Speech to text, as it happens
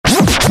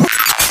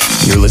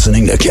You're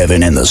listening to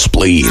Kevin and the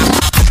Spleen.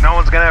 No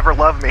one's gonna ever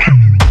love me.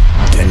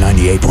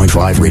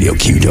 1098.5 Radio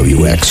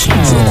QWX.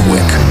 For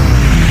quick.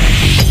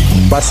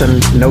 Bussin',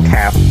 no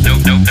cap. No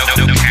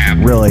cap.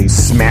 Really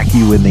smack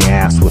you in the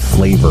ass with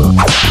flavor.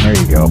 There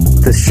you go.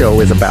 This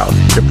show is about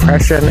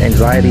depression,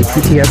 anxiety,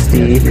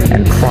 PTSD,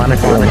 and chronic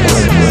illness.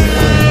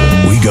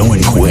 We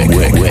going quick.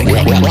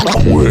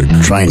 We're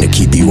trying to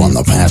keep you on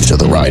the path to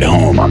the ride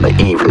home on the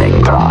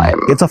evening time.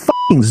 It's a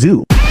fucking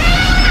zoo.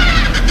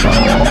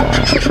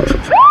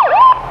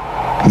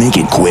 Make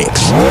it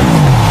Quicks.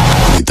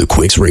 With the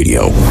Quicks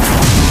Radio.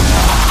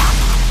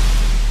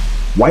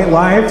 White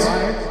lives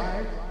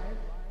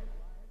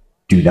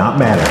do not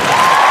matter.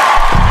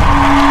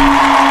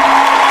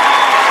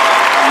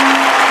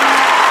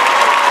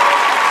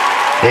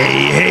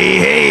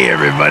 Hey,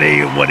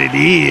 everybody, what it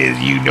is,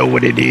 you know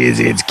what it is,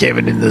 it's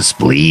Kevin in the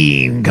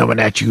Spleen coming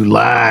at you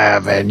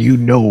live, and you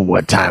know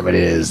what time it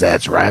is.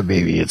 That's right,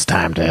 baby, it's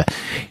time to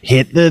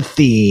hit the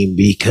theme,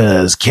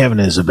 because Kevin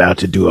is about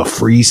to do a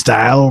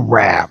freestyle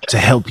rap to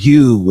help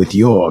you with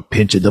your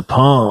pinch of the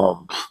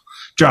pump.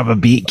 Drop a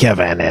beat,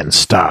 Kevin, and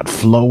start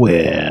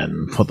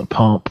flowing for the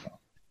pump.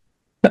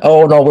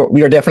 Oh no,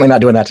 we are definitely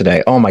not doing that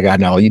today. Oh my God,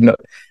 no! You know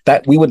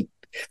that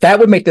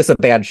would make this a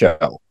bad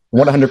show.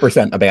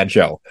 100% a bad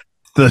show.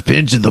 The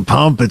pinch of the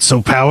pump, it's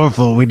so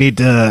powerful. We need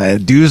to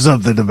do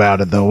something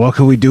about it, though. What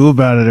can we do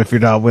about it if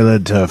you're not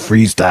willing to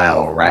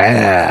freestyle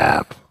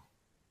rap?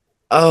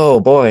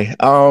 Oh boy,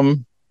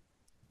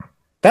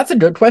 that's a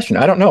good question.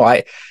 I don't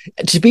know.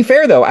 To be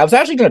fair though, I was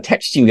actually going to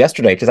text you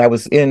yesterday because I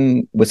was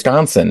in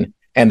Wisconsin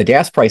and the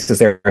gas prices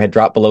there had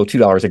dropped below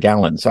 $2 a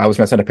gallon. So I was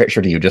going to send a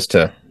picture to you just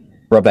to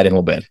rub that in a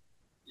little bit.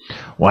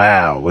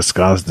 Wow,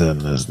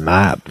 Wisconsin is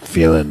not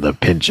feeling the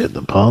pinch of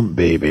the pump,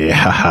 baby.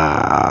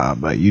 Haha.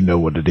 But you know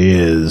what it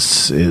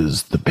is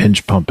the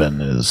pinch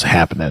pumping is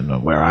happening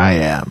where I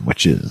am,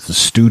 which is the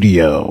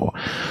studio,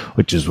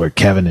 which is where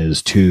Kevin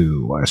is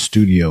too. Our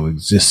studio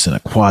exists in a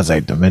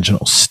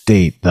quasi-dimensional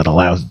state that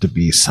allows it to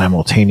be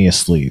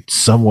simultaneously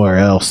somewhere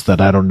else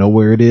that I don't know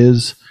where it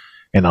is,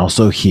 and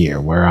also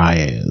here where I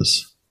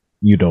is.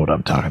 You know what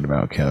I'm talking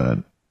about,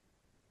 Kevin.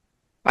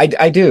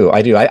 I do.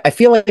 I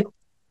feel like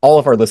all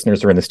of our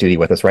listeners are in the studio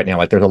with us right now.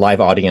 Like there's a live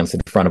audience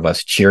in front of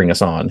us cheering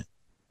us on.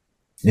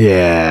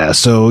 Yeah,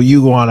 so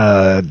you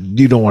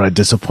don't want to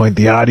disappoint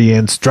the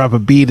audience. Drop a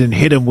beat and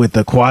hit him with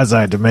a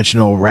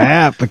quasi-dimensional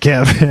rap,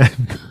 Kevin.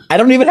 I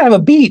don't even have a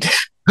beat.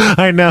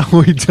 I know,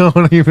 we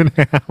don't even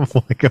have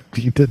like a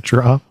beat to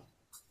drop.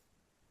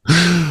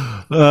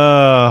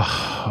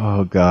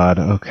 Oh God.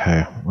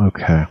 Okay.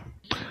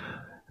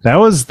 That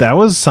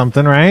was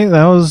something, right?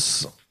 That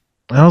was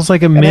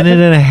like a minute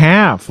and a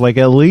half, like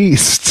at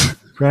least.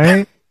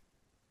 Right?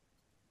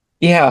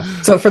 Yeah.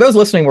 So for those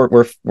listening, we're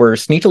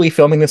sneakily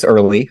filming this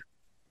early.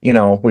 You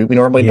know, we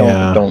normally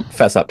don't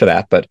fess up to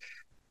that, but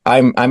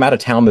I'm out of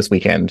town this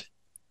weekend,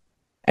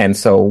 and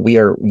so we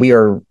are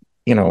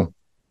you know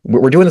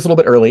we're doing this a little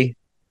bit early.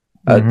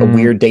 A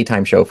weird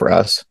daytime show for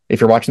us. If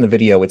you're watching the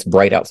video, it's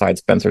bright outside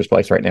Spencer's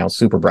place right now,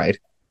 super bright.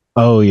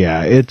 Oh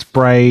yeah, it's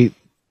bright,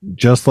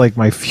 just like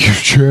my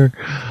future.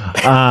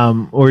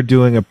 We're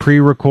doing a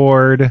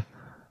pre-record.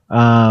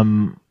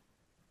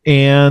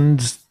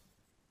 And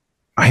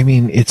I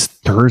mean, it's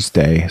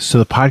Thursday, so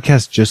the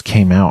podcast just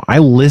came out. I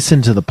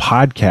listened to the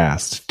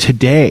podcast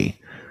today.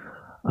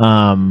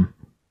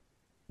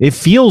 It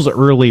feels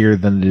earlier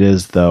than it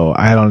is, though.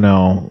 I don't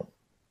know.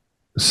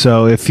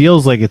 So it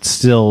feels like it's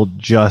still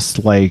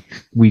just like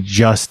we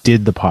just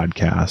did the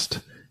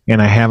podcast,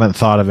 and I haven't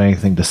thought of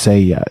anything to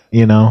say yet.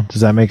 You know, does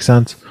that make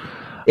sense?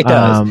 It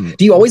does.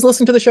 Do you always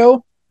listen to the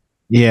show?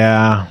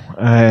 Yeah,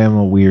 I am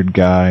a weird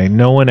guy.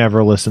 No one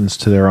ever listens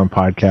to their own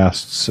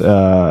podcasts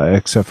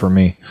except for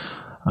me.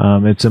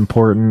 It's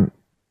important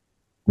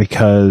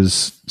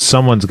because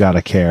someone's got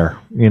to care,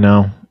 you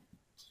know?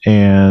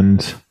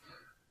 And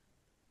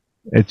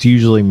it's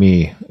usually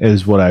me,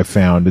 is what I've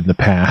found in the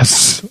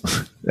past.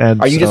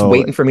 And are you just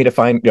waiting for me to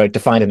find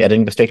an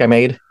editing mistake I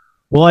made?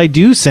 Well, I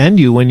do send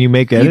you when you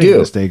make editing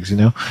mistakes, you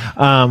know.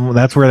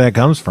 That's where that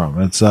comes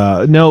from. It's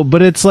no,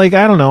 but it's like,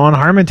 I don't know, on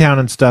Harmontown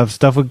and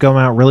stuff would come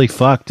out really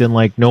fucked, and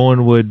like no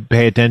one would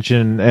pay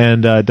attention,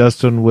 and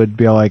Dustin would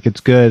be like,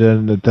 it's good,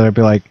 and then I'd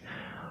be like,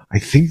 I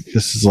think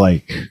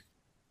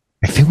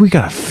we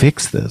gotta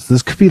fix this.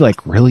 This could be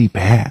like really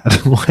bad.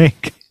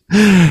 Like,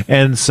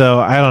 and so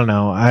I don't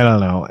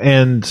know.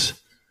 And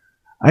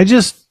I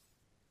just,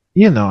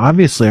 you know,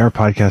 obviously our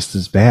podcast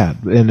is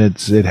bad and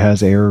it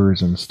has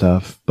errors and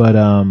stuff, but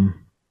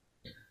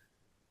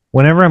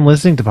whenever I'm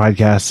listening to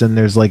podcasts and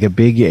there's like a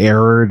big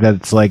error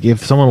that's like,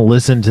 if someone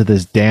listened to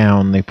this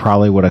down, they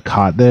probably would have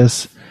caught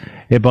this.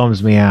 It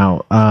bums me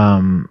out.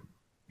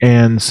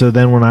 And so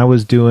then when I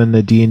was doing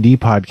the D&D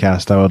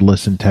podcast, I would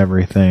listen to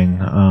everything.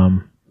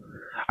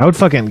 I would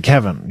fucking,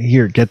 Kevin,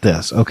 here, get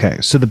this. Okay,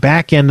 so the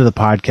back end of the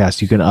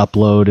podcast you can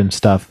upload and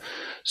stuff.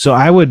 So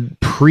I would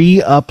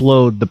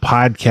pre-upload the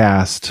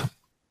podcast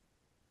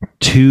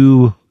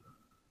to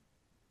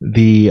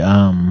the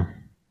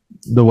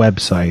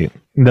website,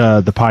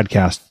 the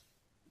podcast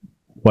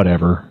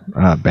whatever,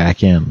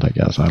 back end, I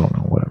guess. I don't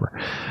know, whatever.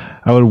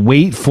 I would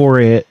wait for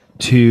it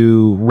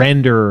to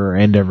render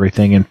and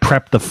everything and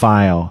prep the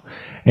file.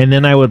 And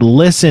then I would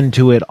listen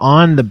to it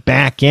on the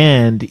back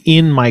end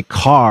in my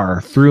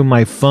car through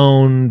my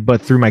phone,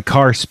 but through my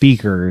car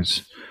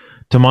speakers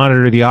to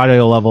monitor the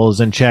audio levels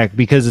and check,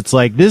 because it's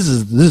like, this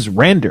is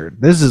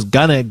rendered. This is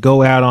gonna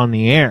go out on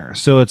the air.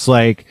 So it's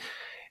like,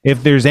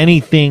 if there's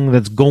anything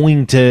that,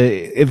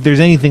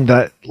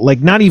 like,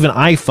 not even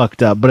I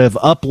fucked up, but if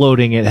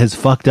uploading it has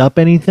fucked up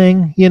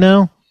anything, you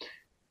know,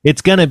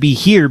 it's gonna be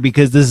here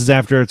because this is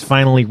after it's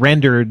finally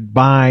rendered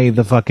by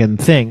the fucking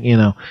thing, you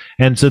know.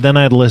 And so then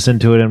I'd listen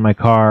to it in my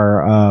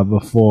car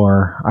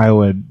before I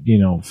would, you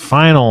know,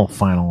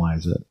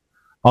 finalize it.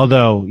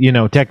 Although, you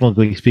know,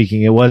 technically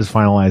speaking, it was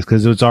finalized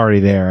because it was already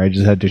there. I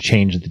just had to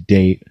change the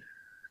date,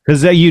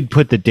 because you'd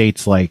put the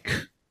dates like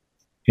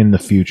in the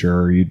future,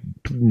 or you'd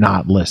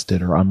not list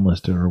it or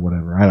unlisted or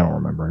whatever. I don't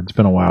remember. It's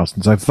been a while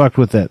since I fucked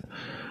with it.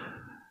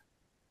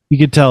 You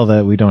could tell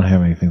that we don't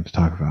have anything to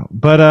talk about.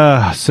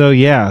 But,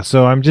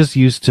 so I'm just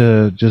used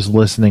to just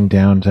listening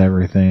down to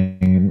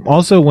everything.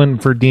 Also, when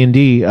for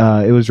D&D,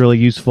 it was really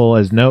useful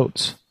as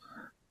notes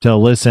to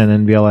listen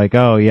and be like,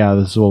 oh, yeah,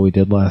 this is what we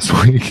did last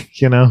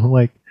week, you know,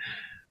 like,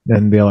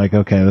 and be like,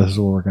 okay, this is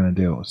what we're going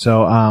to do.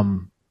 So,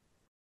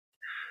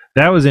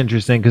 that was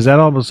interesting, because that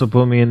also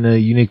put me in a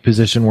unique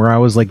position where I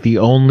was like the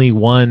only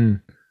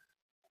one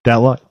that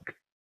like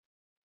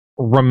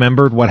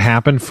remembered what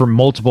happened for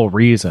multiple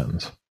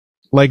reasons.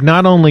 Like,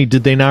 not only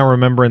did they not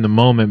remember in the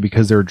moment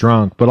because they're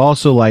drunk, but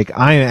also, like,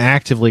 I am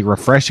actively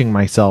refreshing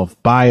myself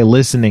by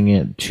listening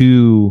it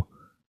to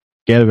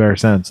get a better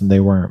sense, and they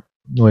weren't.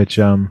 Which,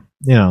 you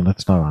know,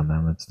 that's not on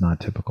them. It's not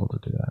typical to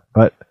do that.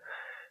 But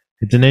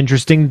it's an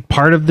interesting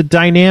part of the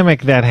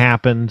dynamic that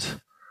happened.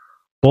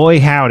 Boy,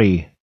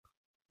 howdy.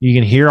 You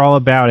can hear all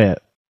about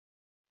it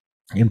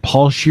in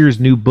Paul Scheer's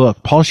new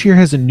book. Paul Scheer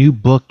has a new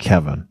book,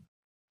 Kevin.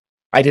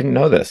 I didn't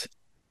know this.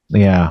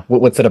 Yeah.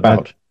 What's it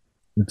about?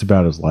 It's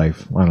about his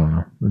life. I don't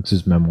know. It's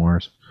his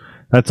memoirs.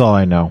 That's all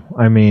I know.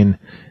 I mean,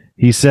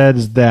 he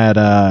says that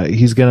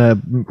he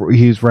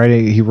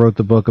wrote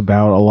the book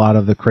about a lot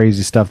of the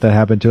crazy stuff that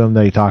happened to him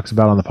that he talks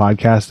about on the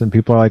podcast, and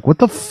people are like, what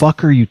the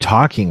fuck are you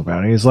talking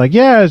about? And he's like,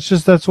 yeah, it's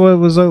just, that's what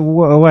was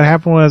what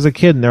happened when I was a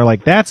kid. And they're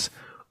like, that's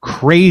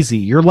crazy.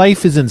 Your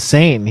life is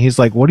insane. He's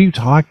like, what are you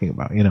talking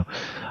about? You know?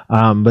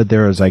 But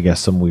there was, I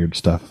guess, some weird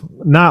stuff.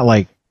 Not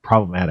like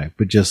problematic,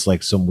 but just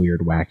like some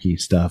weird, wacky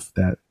stuff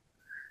that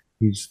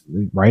he's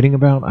writing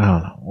about. I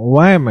don't know.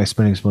 Why am I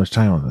spending so much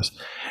time on this?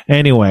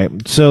 Anyway,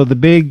 so the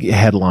big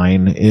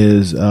headline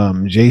is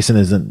Jason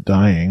isn't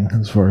dying,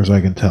 as far as I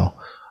can tell.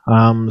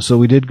 So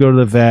we did go to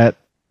the vet.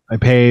 I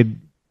paid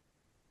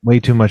way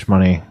too much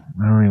money.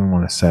 I don't even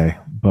want to say,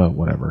 but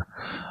whatever.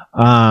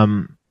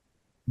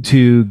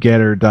 To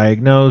get her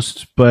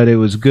diagnosed, but it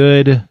was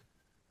good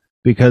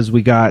because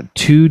we got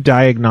 2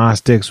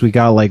 diagnostics. We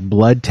got like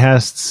blood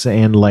tests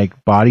and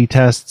like body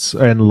tests,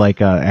 and like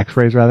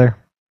x-rays rather.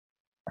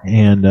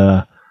 And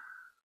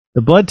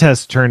the blood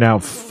test turned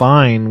out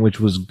fine, which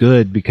was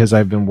good because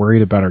I've been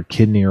worried about her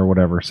kidney or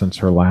whatever since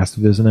her last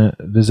visit.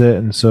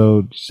 And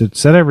so it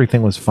said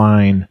everything was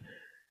fine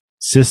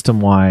system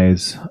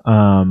wise,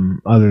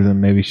 other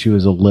than maybe she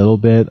was a little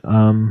bit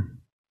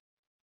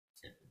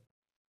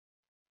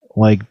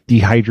like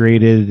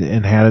dehydrated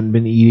and hadn't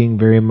been eating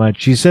very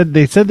much. They said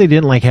they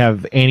didn't like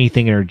have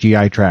anything in her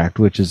GI tract,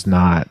 which is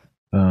not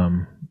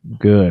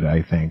good,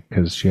 I think,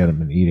 because she hadn't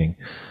been eating.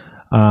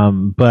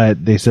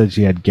 But they said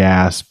she had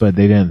gas, but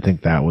they didn't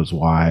think that was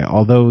why.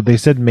 Although they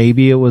said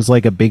maybe it was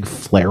like a big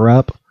flare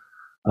up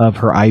of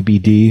her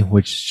IBD,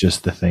 which is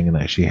just the thing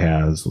that she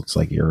has. Looks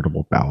like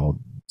irritable bowel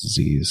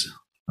disease,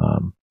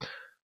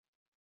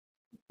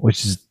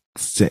 which is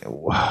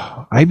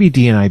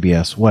IBD and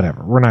IBS,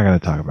 whatever. We're not going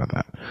to talk about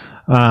that.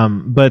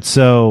 But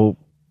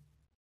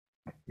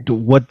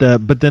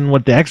then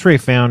what the X-ray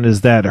found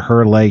is that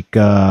her like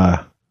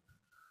her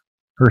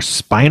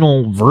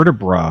spinal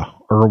vertebra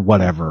or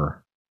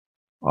whatever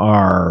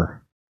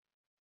are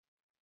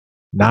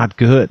not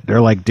good. They're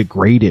like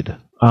degraded.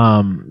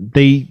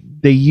 They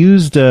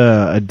used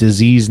a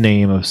disease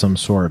name of some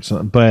sort,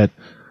 but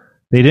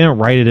they didn't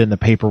write it in the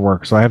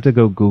paperwork, so I have to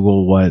go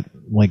Google what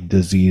like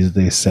disease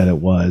they said it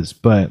was.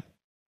 But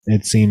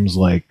it seems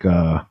like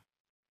you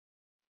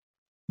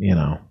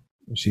know,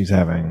 she's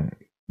having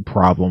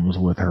problems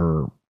with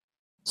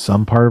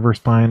some part of her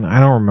spine. I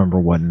don't remember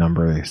what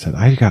number they said.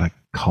 I gotta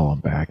call them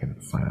back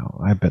and find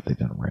out. I bet they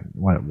didn't write it.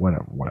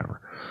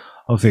 Whatever.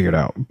 I'll figure it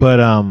out. But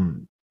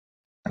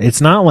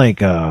it's not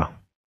like a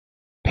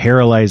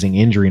paralyzing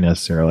injury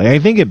necessarily. I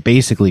think it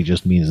basically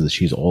just means that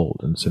she's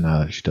old, and so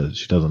now that she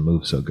doesn't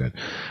move so good.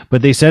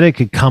 But they said it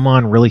could come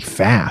on really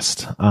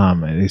fast.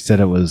 They said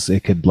it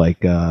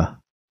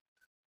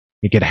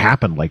could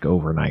happen like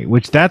overnight,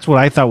 which that's what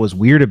I thought was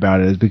weird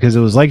about it, is because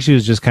it was like she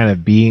was just kind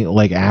of being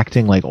like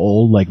acting like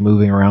old, like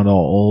moving around all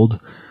old,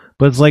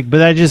 But it's like, but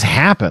that just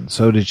happened.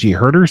 So did she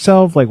hurt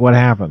herself? Like, what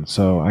happened?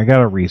 So I got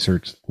to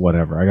research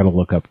whatever. I got to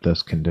look up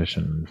this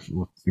condition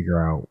and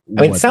figure out.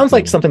 I mean, it sounds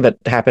like something that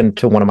happened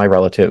to one of my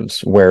relatives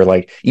where,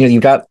 like, you know,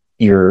 you got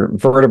your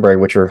vertebrae,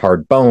 which are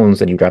hard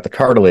bones, and you've got the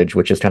cartilage,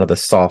 which is kind of the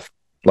soft,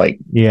 like,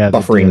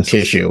 buffering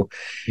tissue.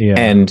 Yeah.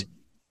 And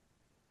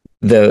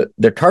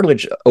the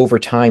cartilage over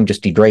time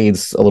just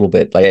degrades a little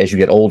bit, like, as you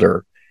get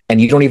older. And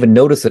you don't even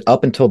notice it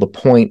up until the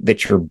point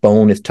that your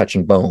bone is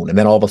touching bone. And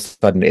then all of a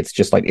sudden, it's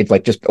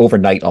like just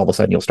overnight, all of a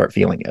sudden you'll start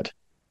feeling it.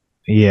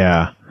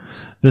 Yeah.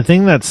 The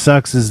thing that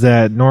sucks is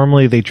that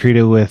normally they treat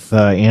it with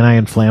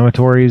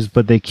anti-inflammatories,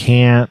 but they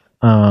can't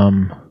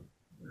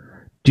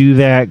do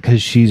that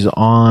because she's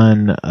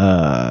on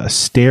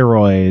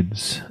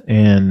steroids,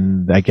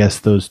 and I guess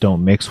those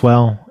don't mix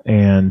well.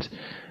 And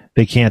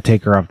they can't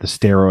take her off the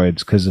steroids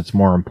because it's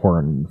more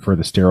important for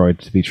the steroids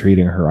to be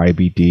treating her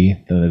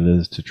IBD than it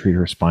is to treat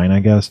her spine, I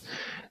guess.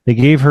 They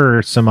gave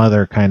her some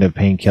other kind of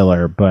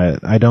painkiller,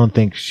 but I don't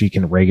think she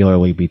can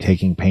regularly be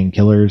taking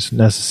painkillers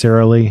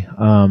necessarily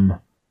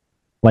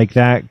like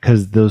that,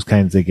 because those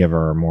kinds they give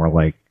her are more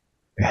like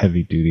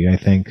heavy duty, I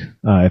think,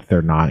 if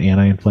they're not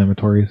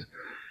anti-inflammatories.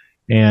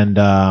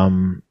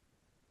 And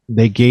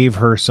they gave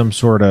her some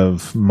sort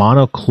of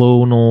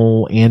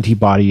monoclonal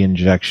antibody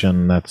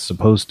injection that's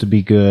supposed to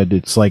be good.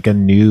 It's like a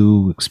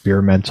new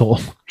experimental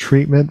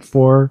treatment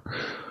for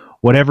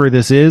whatever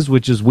this is,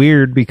 which is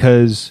weird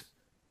because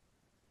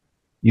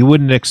you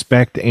wouldn't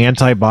expect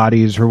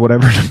antibodies or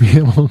whatever to be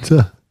able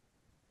to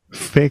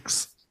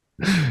fix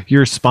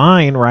your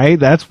spine, right?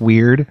 That's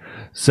weird.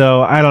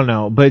 So I don't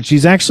know, but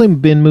she's actually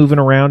been moving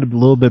around a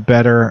little bit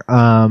better.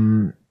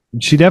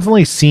 She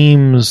definitely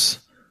seems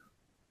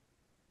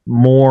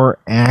more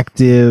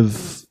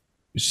active.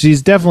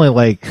 She's definitely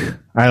like,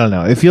 I don't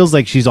know, it feels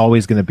like she's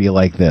always going to be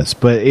like this,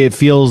 but it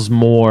feels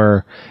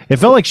more, it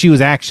felt like she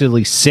was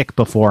actually sick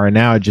before, and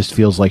now it just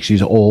feels like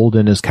she's old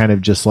and is kind of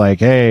just like,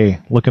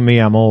 hey, look at me,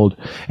 I'm old.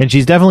 And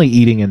she's definitely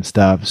eating and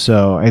stuff,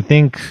 so I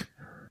think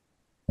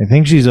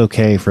she's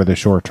okay for the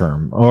short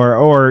term,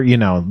 or you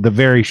know, the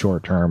very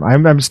short term.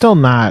 I'm still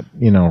not,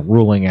 you know,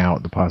 ruling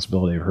out the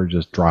possibility of her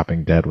just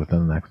dropping dead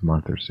within the next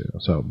month or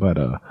so, but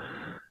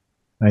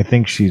I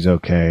think she's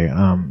okay.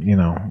 You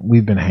know,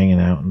 we've been hanging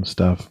out and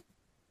stuff.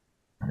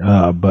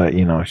 But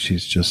you know,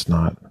 she's just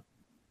not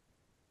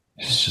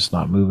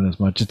moving as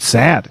much. It's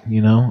sad, you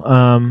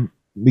know,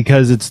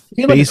 because it's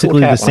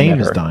basically the same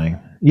as dying.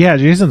 Yeah,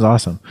 Jason's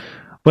awesome.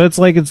 But it's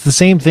like, it's the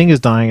same thing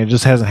as dying. It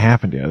just hasn't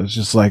happened yet. It's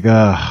just like,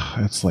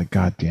 it's like,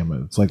 God damn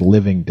it. It's like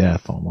living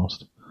death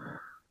almost.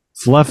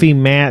 Fluffy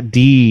Matt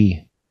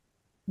D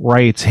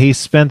writes, hey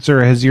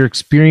Spencer, has your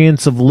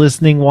experience of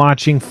listening,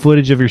 watching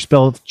footage of your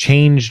spell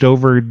changed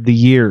over the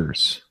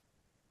years?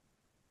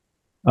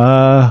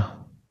 I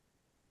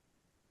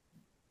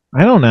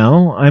don't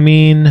know. I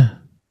mean,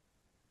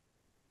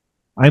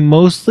 I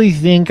mostly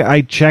think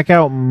I check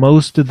out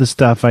most of the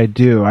stuff I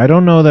do. I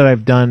don't know that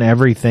I've done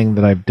everything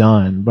that I've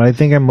done, but I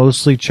think I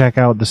mostly check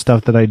out the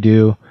stuff that I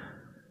do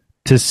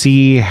to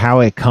see how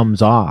it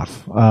comes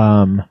off.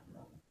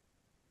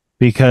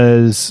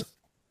 Because,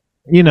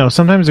 you know,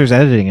 sometimes there's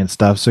editing and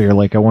stuff, so you're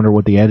like, I wonder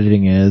what the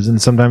editing is.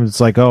 And sometimes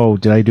it's like, oh,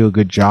 did I do a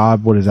good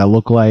job? What does that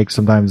look like?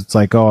 Sometimes it's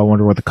like, oh, I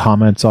wonder what the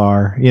comments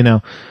are, you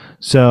know?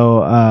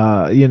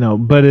 So, you know,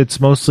 but it's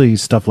mostly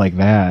stuff like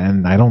that,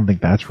 and I don't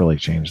think that's really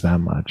changed that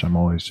much. I'm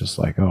always just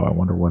like, oh, I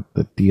wonder what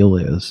the deal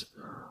is.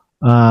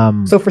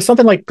 So for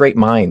something like Great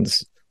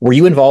Minds, were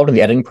you involved in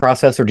the editing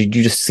process, or did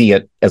you just see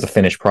it as a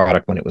finished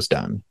product when it was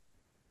done?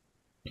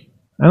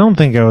 I don't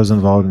think I was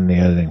involved in the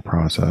editing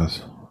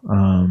process.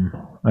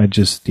 I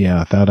just,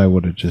 I thought I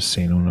would have just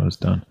seen when it was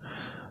done.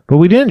 But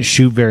we didn't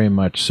shoot very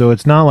much, so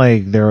it's not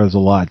like there was a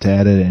lot to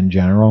edit in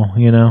general,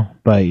 you know?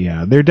 But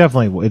yeah, there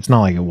definitely, it's not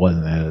like it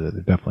wasn't edited,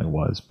 it definitely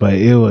was. But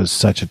it was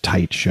such a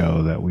tight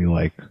show that we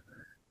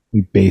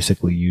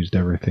basically used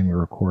everything we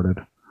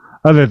recorded.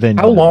 Other than...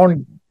 How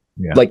long,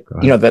 like,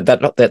 you know,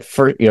 that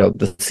first, you know,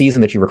 the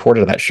season that you recorded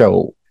of that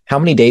show, how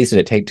many days did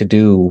it take to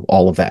do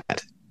all of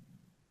that?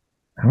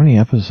 How many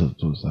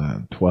episodes was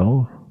that?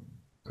 12?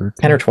 13?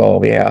 10 or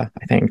 12, yeah,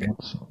 I think.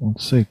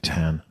 Let's say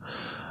 10.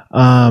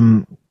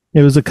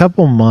 It was a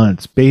couple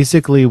months.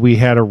 Basically, we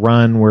had a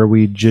run where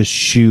we just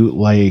shoot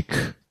like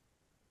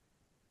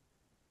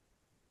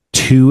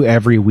 2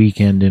 every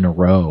weekend in a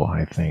row,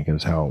 I think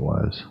is how it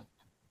was.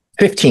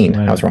 15.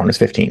 I was wrong. It's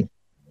 15.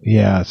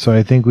 Yeah, so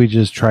I think we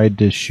just tried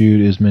to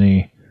shoot as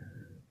many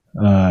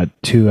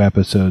 2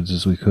 episodes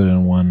as we could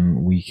in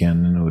one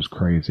weekend, and it was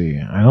crazy.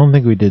 I don't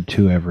think we did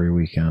 2 every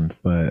weekend,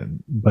 but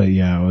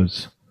yeah, it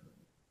was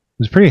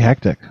pretty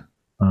hectic.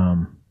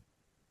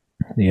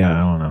 Yeah, I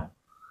don't know.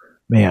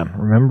 Man,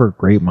 remember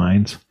Great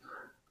Minds?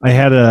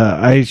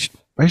 I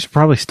should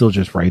probably still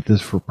just write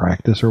this for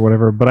practice or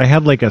whatever, but I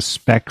had like a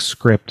spec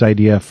script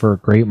idea for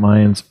Great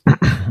Minds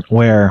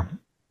where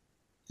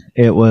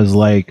it was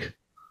like,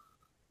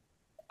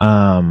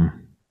 I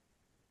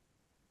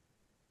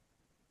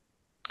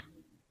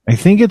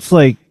think it's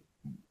like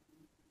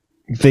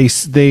they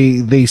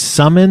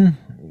summon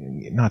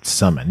not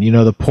summon,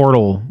 the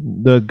portal,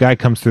 the guy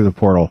comes through the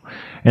portal,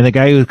 and the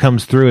guy who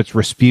comes through, it's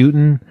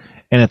Rasputin,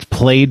 and it's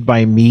played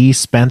by me,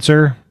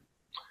 Spencer.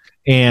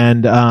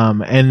 And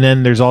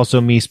then there's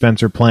also me,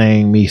 Spencer,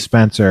 playing me,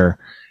 Spencer.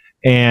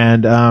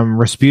 And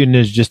Rasputin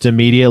is just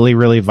immediately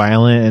really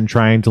violent and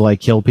trying to like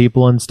kill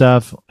people and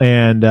stuff.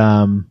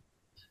 And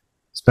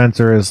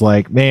Spencer is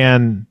like,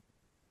 man,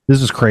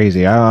 this is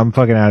crazy. I'm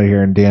fucking out of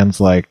here. And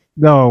Dan's like,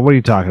 no, what are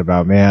you talking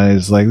about, man?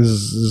 It's like, this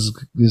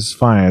is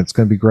fine. It's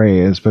going to be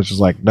great. And Spencer's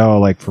like, no,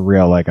 like for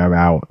real, like I'm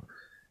out.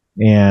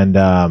 And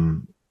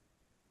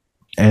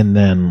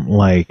then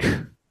like,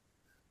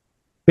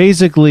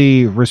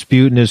 basically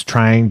Rasputin is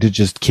trying to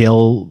just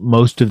kill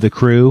most of the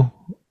crew,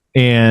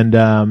 and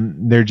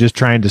they're just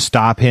trying to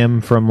stop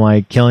him from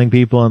like killing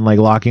people and like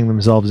locking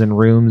themselves in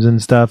rooms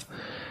and stuff.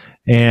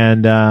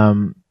 And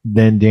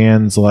then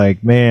Dan's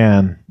like,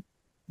 man,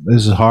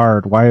 this is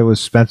hard. Why was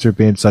Spencer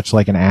being such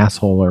like an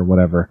asshole or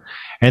whatever?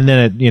 And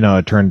then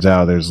it turns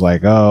out there's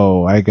like,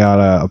 oh, I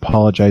gotta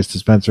apologize to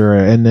Spencer.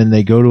 And then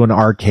they go to an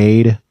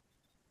arcade,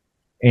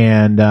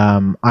 and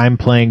I'm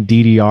playing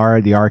DDR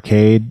at the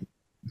arcade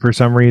for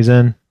some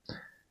reason.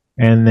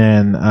 And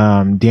then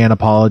Dan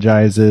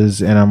apologizes,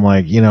 and I'm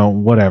like,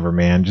 whatever,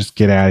 man, just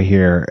get out of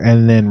here.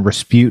 And then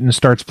Rasputin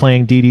starts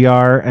playing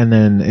DDR, and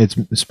then it's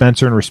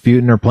Spencer and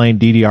Rasputin are playing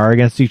DDR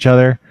against each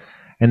other,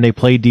 and they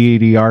play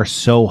DDR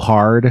so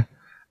hard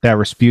that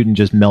Rasputin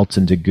just melts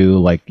into goo,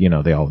 like, they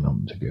all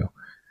melt into goo.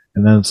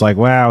 And then it's like,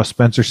 wow,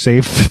 Spencer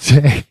saved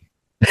the day.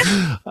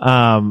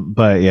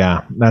 But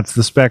yeah, that's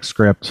the spec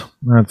script.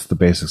 That's the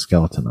basic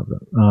skeleton of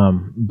it.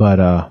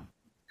 But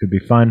could be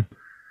fun.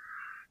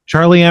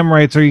 Charlie M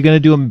writes, are you going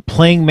to do a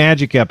Playing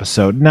Magic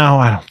episode? No,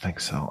 I don't think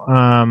so.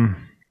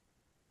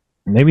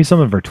 Maybe some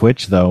of our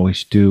Twitch, though. We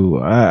should do,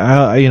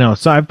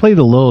 so I've played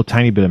a little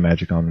tiny bit of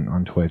Magic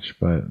on Twitch,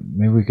 but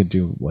maybe we could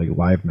do like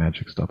live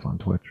Magic stuff on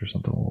Twitch or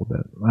something a little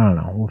bit. I don't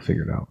know. We'll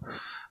figure it out.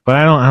 But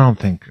I don't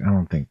think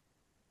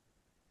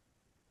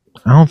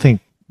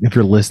if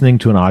you're listening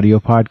to an audio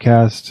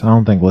podcast, I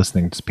don't think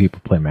listening to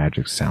people play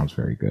Magic sounds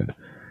very good. I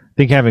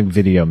think having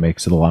video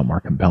makes it a lot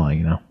more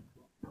compelling,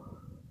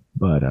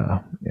 But,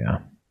 yeah.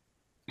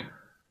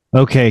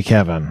 Okay,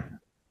 Kevin.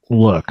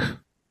 Look.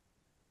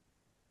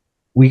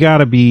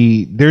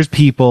 There's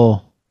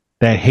people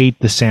that hate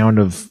the sound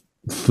of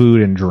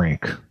food and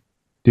drink.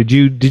 Did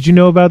you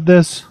know about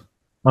this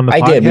on the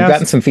podcast? I did. We've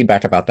gotten some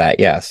feedback about that,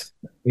 yes.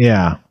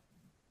 Yeah.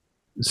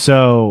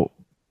 So,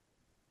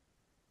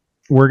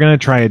 we're going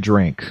to try a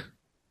drink.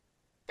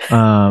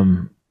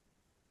 But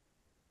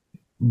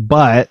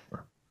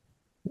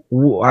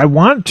I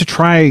want to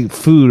try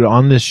food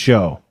on this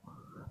show.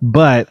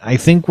 But I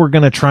think we're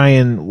going to try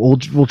and we'll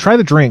try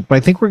the drink, but I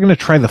think we're going to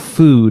try the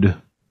food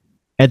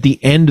at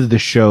the end of the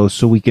show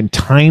so we can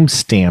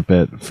timestamp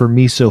it for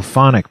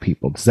misophonic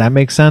people. Does that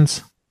make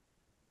sense?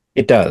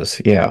 It does,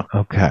 yeah.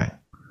 Okay.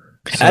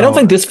 So, I don't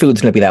think this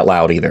food's going to be that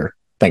loud either,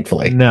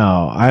 thankfully.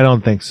 No, I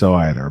don't think so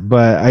either.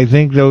 But I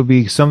think that would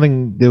be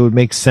something that would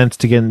make sense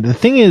to get in. The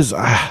thing is,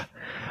 I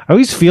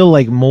always feel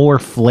like more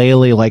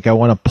flaily, like I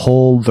want to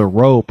pull the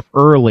rope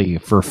early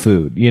for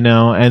food,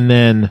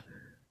 And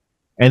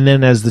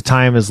then as the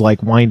time is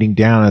like winding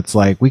down, it's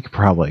like we could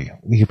probably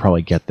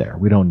get there.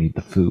 We don't need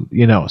the food,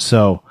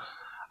 So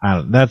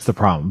that's the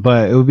problem.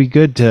 But it would be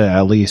good to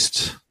at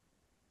least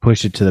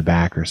push it to the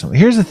back or something.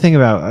 Here's the thing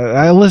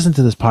I listened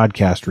to this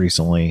podcast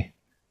recently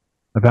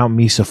about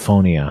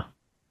misophonia.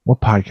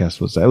 What podcast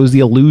was that? It was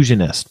the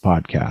Illusionist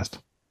podcast.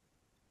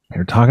 They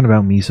were talking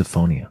about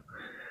misophonia,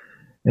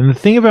 and the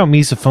thing about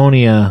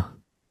misophonia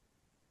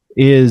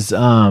is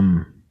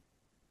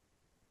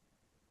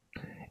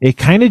it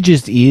kind of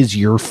just is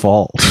your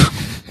fault.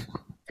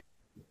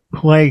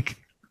 Like,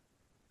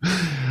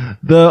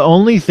 the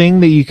only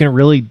thing that you can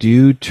really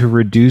do to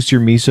reduce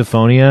your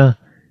misophonia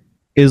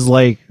is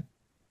like,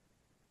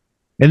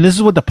 and this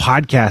is what the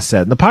podcast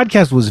said. The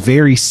podcast was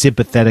very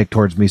sympathetic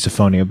towards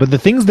misophonia, but the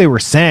things they were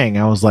saying,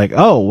 I was like,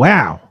 oh,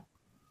 wow,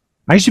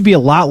 I should be a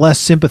lot less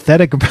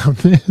sympathetic about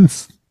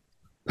this.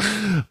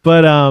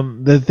 But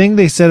the thing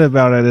they said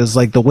about it is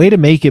like, the way to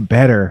make it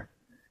better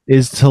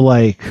is to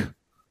like,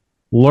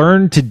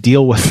 learn to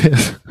deal with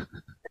it.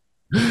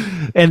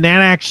 And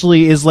that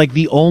actually is like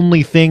the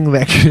only thing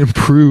that can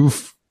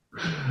improve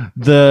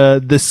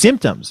the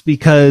symptoms,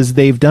 because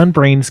they've done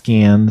brain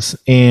scans,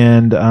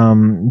 and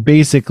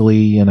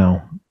basically,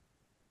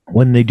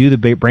 when they do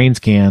the brain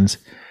scans,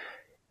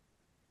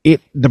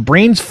 the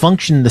brains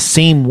function the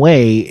same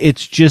way.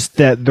 It's just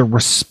that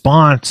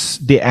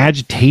the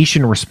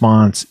agitation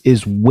response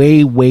is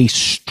way, way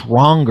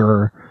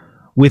stronger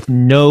with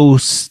no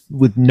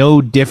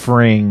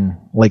differing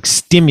like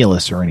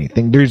stimulus or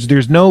anything.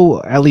 There's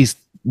no, at least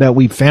that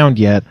we've found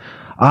yet,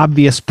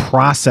 obvious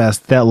process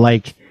that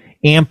like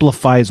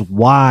amplifies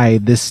why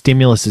this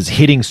stimulus is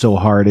hitting so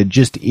hard. It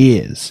just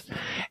is.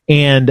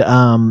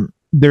 And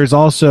there's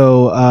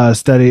also a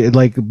study,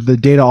 like the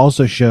data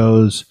also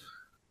shows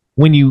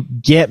when you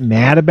get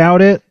mad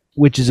about it,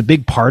 which is a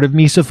big part of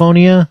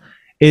misophonia,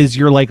 is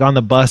you're like on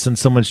the bus and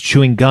someone's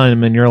chewing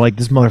gum and you're like,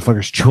 this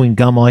motherfucker's chewing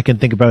gum. All I can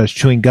think about is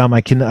chewing gum.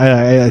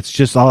 It's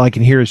just all I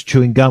can hear is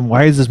chewing gum.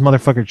 Why is this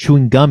motherfucker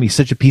chewing gum? He's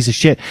such a piece of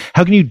shit.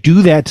 How can you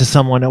do that to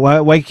someone?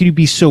 Why can you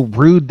be so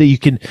rude that you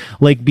can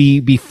like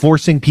be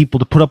forcing people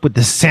to put up with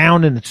the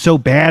sound and it's so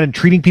bad and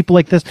treating people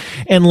like this?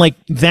 And like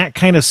that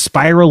kind of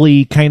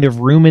spirally kind of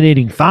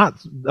ruminating thought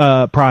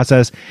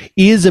process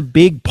is a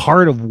big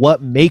part of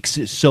what makes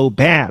it so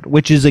bad,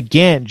 which is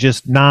again,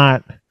 just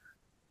not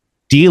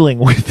dealing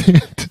with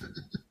it.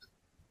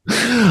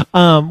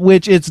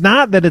 Which it's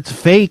not that it's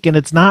fake and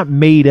it's not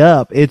made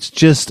up. It's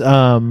just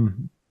that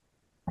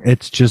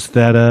it's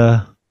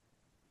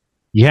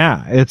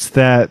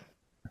that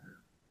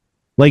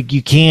like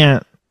you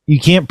can't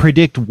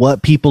predict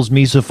what people's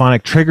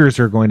mesophonic triggers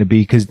are going to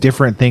be because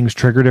different things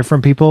trigger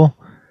different people.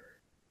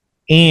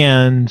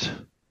 And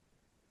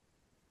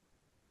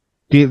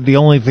the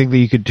only thing that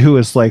you could do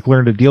is like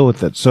learn to deal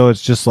with it. So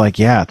it's just like,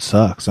 yeah, it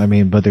sucks. I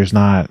mean, but there's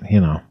not, I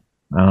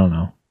don't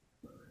know.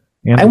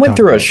 I went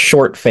through a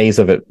short phase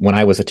of it when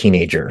I was a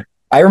teenager.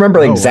 I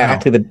remember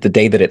exactly the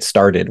day that it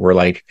started, where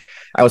like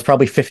I was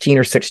probably 15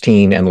 or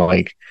 16 and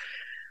like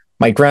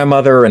my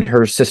grandmother and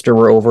her sister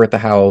were over at the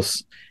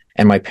house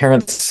and my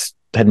parents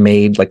had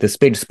made like this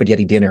big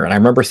spaghetti dinner. And I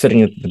remember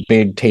sitting at the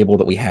big table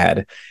that we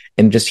had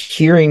and just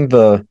hearing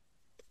the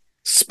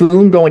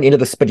spoon going into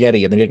the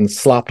spaghetti and then getting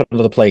slopped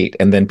onto the plate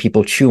and then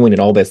people chewing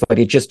and all this. Like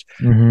it just,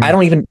 I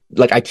don't even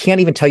like, I can't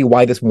even tell you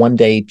why this one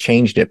day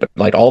changed it, but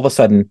like all of a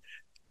sudden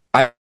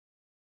I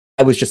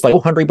was just like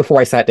hungry before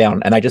I sat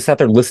down and I just sat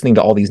there listening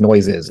to all these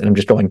noises and I'm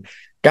just going,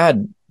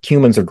 God,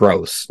 humans are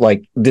gross.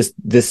 Like this,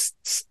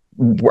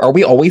 are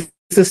we always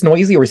this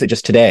noisy or is it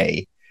just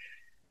today?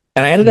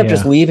 And I ended up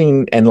just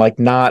leaving and like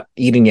not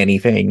eating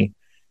anything.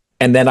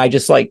 And then I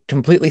just like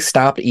completely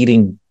stopped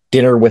eating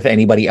dinner with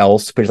anybody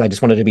else because I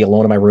just wanted to be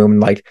alone in my room.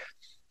 And like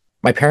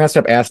my parents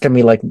kept asking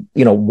me like,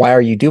 why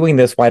are you doing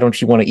this? Why don't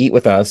you want to eat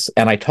with us?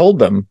 And I told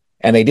them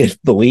and they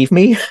didn't believe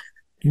me.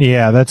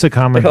 Yeah, that's a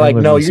common thing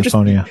with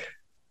misophonia.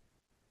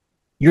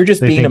 You're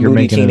just being a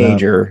moody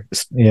teenager.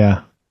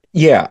 Yeah.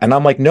 Yeah. And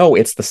I'm like, no,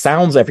 it's the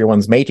sounds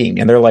everyone's making.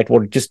 And they're like,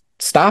 well, just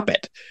stop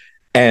it.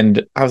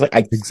 And I was like,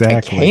 I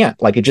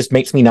can't. Like, it just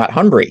makes me not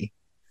hungry.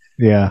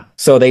 Yeah.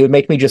 So they would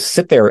make me just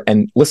sit there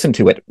and listen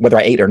to it, whether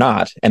I ate or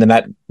not. And then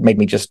that made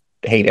me just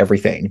hate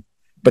everything.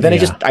 But then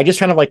I just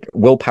kind of like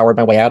willpowered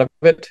my way out of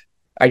it,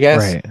 I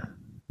guess. Right.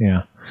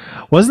 Yeah.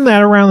 Wasn't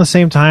that around the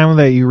same time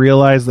that you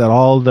realized that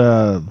all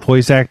the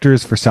voice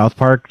actors for South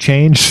Park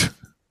changed?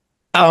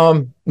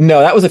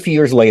 No, that was a few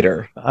years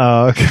later.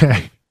 Oh,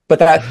 okay. But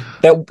that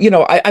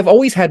I've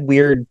always had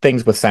weird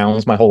things with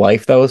sounds my whole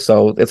life, though.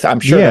 So I'm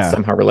sure that's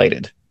somehow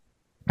related.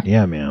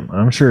 Yeah, man.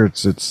 I'm sure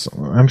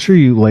I'm sure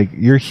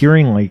you're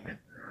hearing like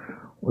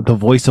the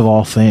voice of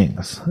all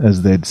things,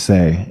 as they'd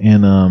say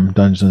in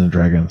Dungeons and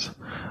Dragons.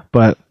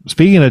 But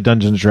speaking of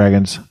Dungeons and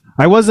Dragons,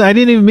 I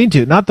didn't even mean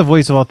to. Not the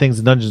voice of all things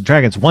in Dungeons and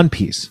Dragons. One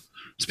Piece.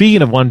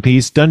 Speaking of One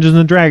Piece, Dungeons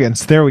and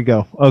Dragons. There we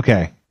go.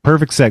 Okay,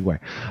 perfect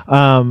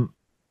segue.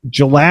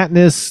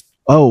 Gelatinous.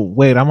 Oh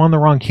wait, I'm on the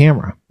wrong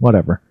camera.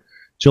 Whatever.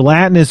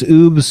 Gelatinous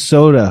ooze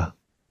soda.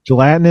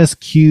 Gelatinous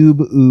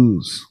cube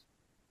ooze.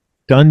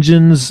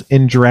 Dungeons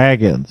and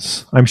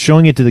Dragons. I'm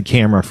showing it to the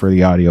camera for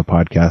the audio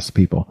podcast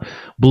people.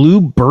 Blue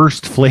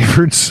Burst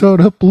flavored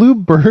soda. Blue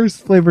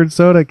Burst flavored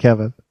soda,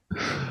 Kevin.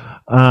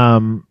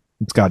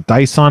 It's got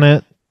dice on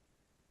it.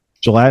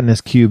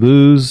 Gelatinous cube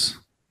ooze.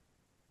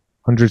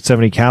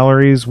 170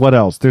 calories. What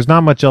else? There's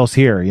not much else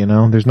here,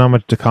 There's not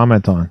much to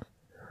comment on.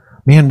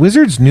 Man,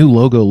 Wizard's new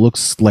logo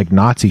looks like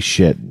Nazi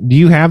shit. Do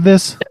you have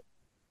this?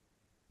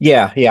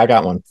 Yeah, I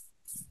got one.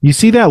 You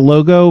see that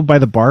logo by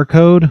the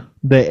barcode?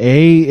 The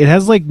A, it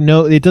has like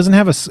it doesn't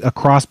have a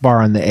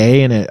crossbar on the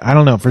A, and I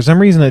don't know, for some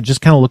reason it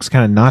just kind of looks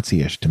kind of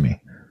Nazi-ish to me.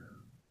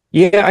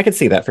 Yeah, I can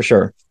see that for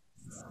sure.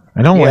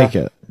 I don't like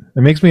it.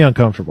 It makes me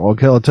uncomfortable.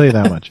 Okay, I'll tell you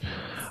that much.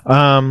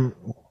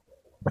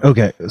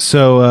 Okay,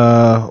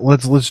 so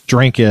let's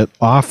drink it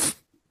off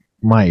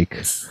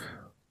mic.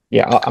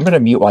 Yeah, I'm going to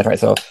mute while I try.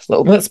 So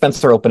let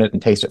Spencer open it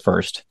and taste it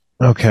first.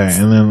 Okay,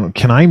 and then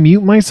can I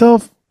mute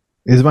myself?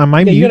 Am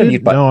I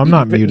muted? No, I'm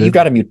not muted. You've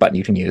got a mute button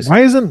you can use.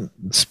 Why isn't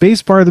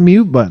spacebar the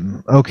mute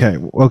button?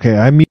 Okay,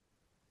 I mute.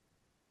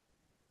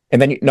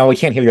 And then we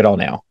can't hear you at all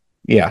now.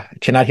 Yeah,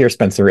 cannot hear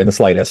Spencer in the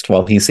slightest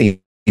while he's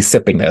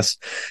sipping this.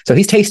 So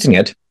he's tasting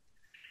it.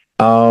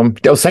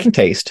 Second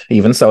taste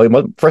even. So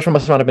first one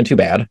must not have been too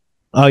bad.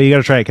 Oh, you got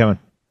to try it, Kevin.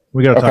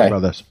 We got to talk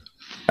about this.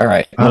 All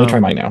right, let me try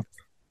mine now.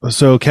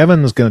 So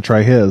Kevin's going to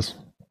try his,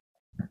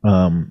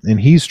 and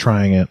he's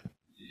trying it,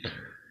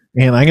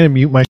 and I'm going to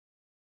mute my.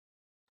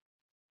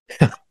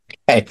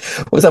 Okay,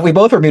 so we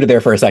both were muted there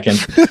for a second.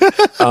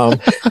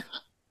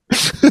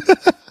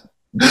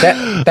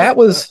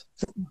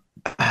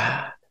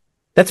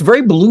 That's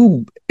very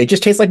blue. It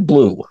just tastes like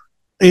blue.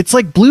 It's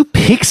like blue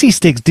pixie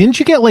sticks. Didn't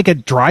you get like a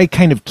dry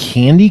kind of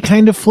candy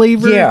kind of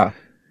flavor? Yeah,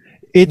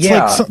 it's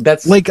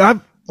that's like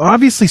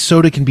obviously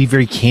soda can be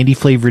very candy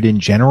flavored in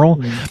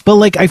general, but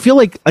like I feel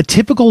like a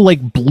typical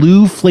like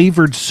blue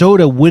flavored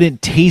soda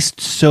wouldn't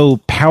taste so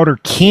powder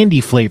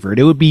candy flavored.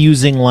 It would be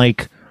using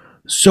like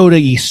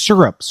soda-y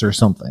syrups or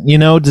something. You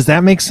know, does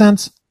that make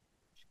sense?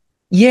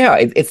 Yeah,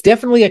 it's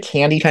definitely a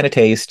candy kind of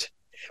taste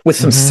with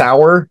some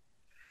sour.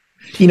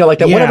 You know, like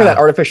that whatever that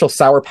artificial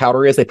sour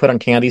powder is they put on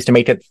candies to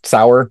make it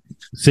sour,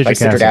 like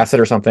citric acid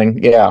or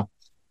something. Yeah.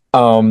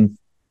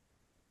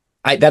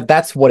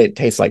 That's what it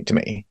tastes like to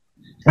me.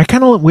 I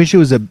kind of wish it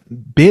was a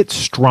bit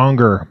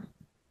stronger,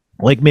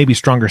 like maybe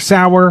stronger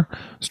sour,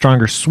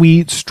 stronger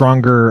sweet,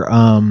 stronger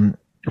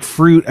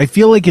fruit. I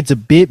feel like it's a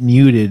bit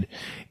muted.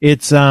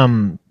 It's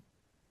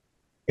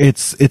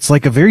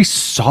like a very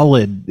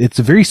solid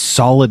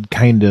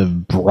kind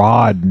of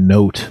broad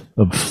note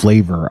of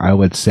flavor, I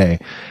would say,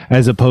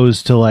 as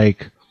opposed to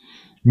like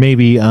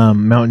maybe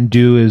Mountain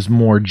Dew is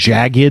more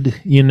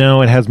jagged, you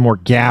know, it has more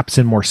gaps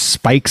and more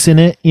spikes in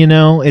it, you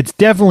know. It's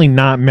definitely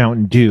not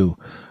Mountain Dew,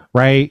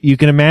 right? You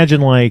can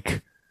imagine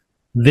like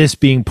this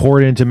being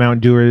poured into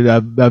Mountain Dew, or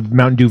a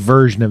Mountain Dew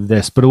version of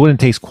this, but it wouldn't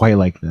taste quite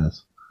like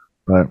this.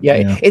 But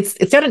yeah, it's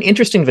got an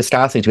interesting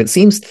viscosity to it. It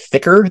seems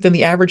thicker than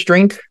the average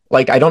drink.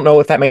 Like, I don't know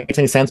if that makes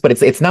any sense, but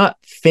it's not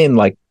thin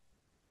like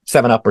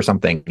 7-Up or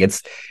something.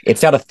 It's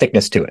got a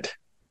thickness to it.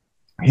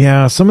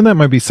 Yeah, some of that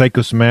might be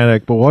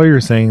psychosomatic, but while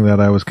you're saying that,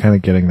 I was kind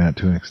of getting that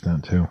to an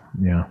extent too.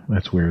 Yeah,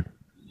 that's weird.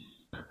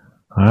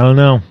 I don't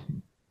know.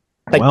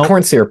 Like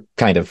corn syrup,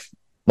 kind of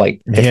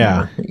like,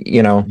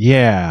 you know.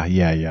 Yeah.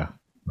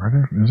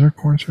 Is there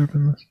corn syrup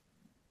in this?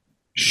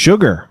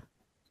 Sugar.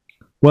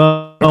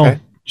 Well,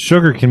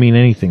 sugar can mean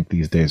anything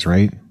these days,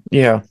 right?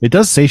 Yeah. It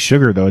does say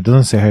sugar, though. It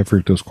doesn't say high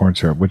fructose corn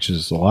syrup, which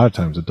is a lot of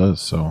times it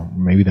does. So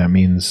maybe that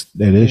means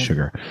it is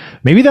sugar.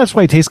 Maybe that's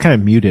why it tastes kind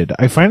of muted.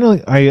 I find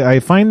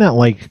that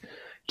like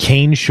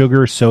cane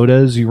sugar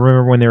sodas, you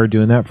remember when they were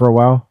doing that for a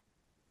while?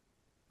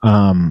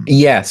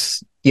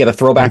 Yes. Yeah, the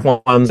throwback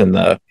ones and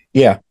the...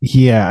 Yeah.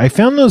 Yeah, I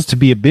found those to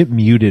be a bit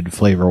muted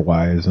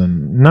flavor-wise,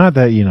 and not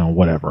that, you know,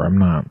 whatever. I'm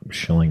not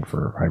shilling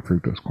for high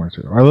fructose corn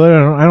syrup.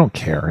 I don't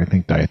care. I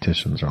think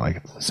dietitians are like,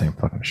 it's the same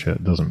fucking shit.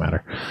 It doesn't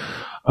matter.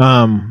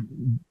 I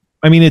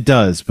mean, it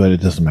does, but it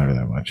doesn't matter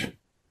that much.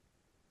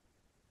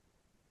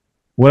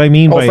 What I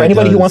mean by for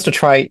anybody who wants to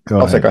try...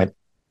 Go ahead.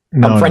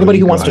 For anybody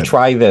who wants to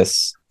try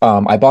this,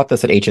 I bought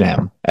this at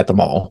H&M at the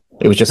mall.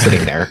 It was just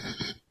sitting there.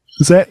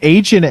 Is that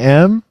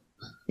H&M?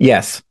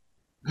 Yes.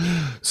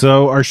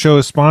 So our show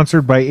is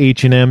sponsored by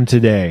H&M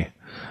today.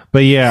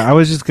 But yeah, I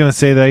was just going to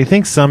say that I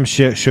think some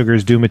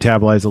sugars do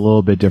metabolize a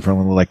little bit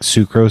differently, like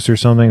sucrose or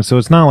something. So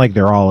it's not like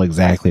they're all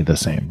exactly the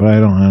same, but I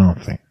don't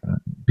think that.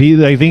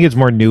 I think it's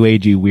more new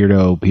agey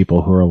weirdo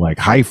people who are like,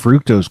 high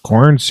fructose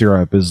corn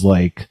syrup is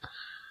like,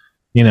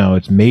 you know,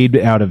 it's made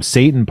out of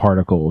Satan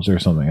particles or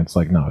something. It's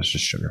like, no, it's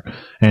just sugar.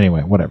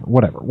 Anyway, whatever.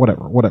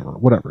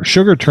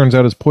 Sugar turns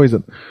out is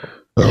poison.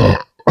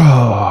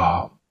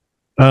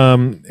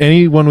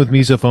 Anyone with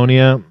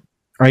misophonia,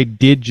 I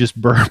did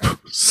just burp.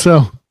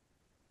 So,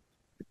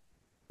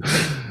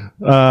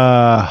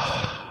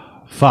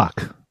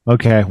 fuck.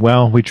 Okay,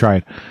 well, we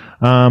tried.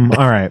 All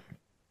right.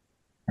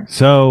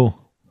 So,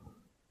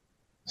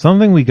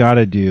 something we got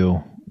to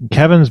do.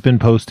 Kevin's been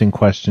posting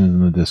questions in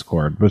the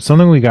Discord, but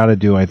something we got to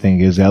do, I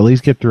think, is at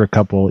least get through a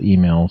couple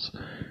emails,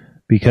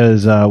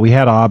 because we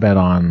had Abed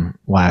on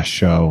last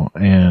show,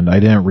 and I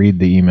didn't read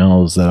the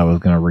emails that I was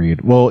going to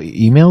read. Well,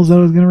 emails that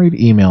I was going to read?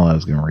 Email I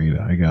was going to read,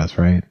 I guess,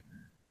 right?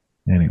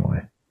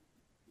 Anyway.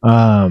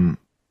 And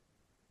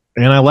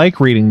I like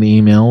reading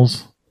the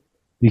emails,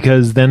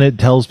 because then it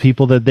tells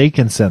people that they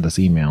can send us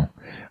email.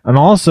 And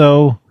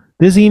also,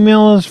 this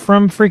email is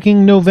from freaking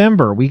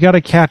November. We got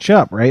to catch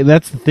up, right?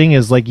 That's the thing,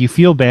 is like, you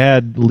feel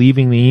bad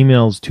leaving the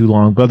emails too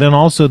long, but then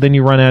also then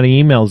you run out of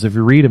emails if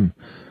you read them.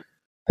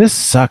 This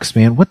sucks,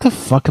 man. What the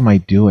fuck am I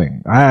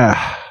doing?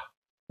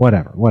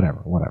 Whatever.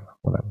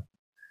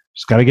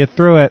 Just got to get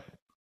through it.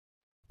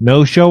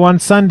 No show on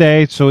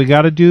Sunday, so we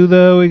got to do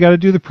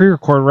the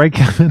pre-record, right,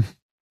 Kevin?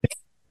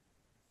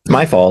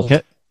 My fault.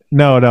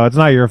 No, it's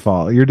not your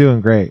fault. You're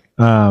doing great.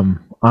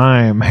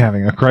 I'm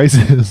having a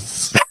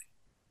crisis.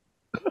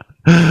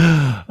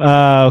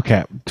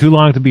 Okay. Too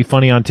long to be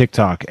funny on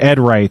TikTok. Ed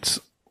writes,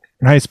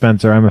 "Hi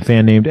Spencer, I'm a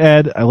fan named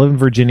Ed. I live in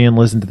Virginia and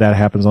listen to That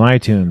Happens on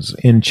iTunes.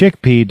 In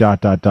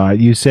chickpea ...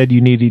 you said you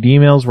needed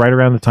emails right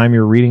around the time you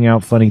were reading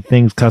out funny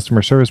things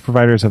customer service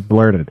providers have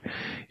blurted.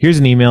 Here's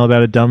an email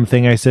about a dumb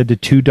thing I said to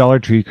two Dollar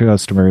Tree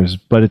customers,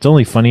 but it's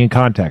only funny in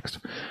context.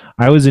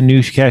 I was a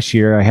new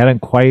cashier. I hadn't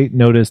quite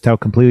noticed how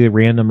completely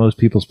random most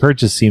people's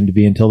purchases seemed to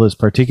be until this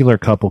particular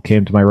couple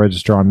came to my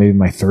register on maybe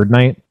my third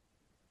night.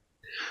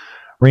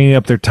 Ringing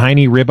up their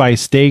tiny ribeye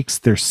steaks,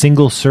 their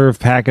single-serve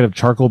packet of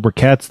charcoal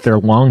briquettes, their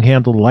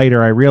long-handled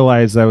lighter, I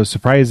realized I was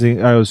surprised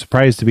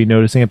to be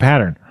noticing a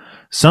pattern.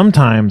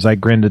 Sometimes I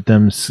grinned at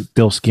them,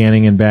 still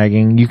scanning and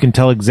bagging. You can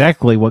tell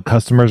exactly what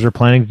customers are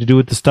planning to do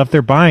with the stuff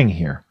they're buying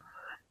here.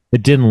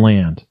 It didn't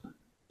land.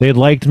 They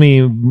liked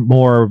me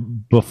more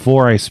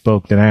before I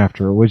spoke than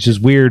after, which is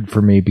weird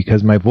for me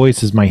because my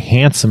voice is my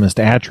handsomest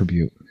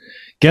attribute.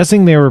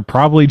 Guessing they were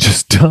probably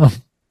just dumb.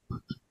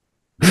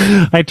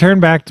 I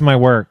turned back to my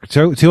work.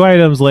 Two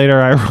items later,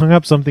 I rung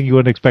up something you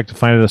wouldn't expect to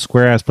find at a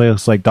square-ass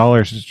place like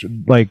Dollar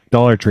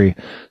Tree.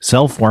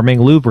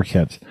 Self-forming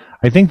lubricant.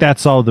 I think that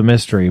solved the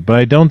mystery, but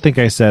I don't think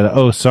I said,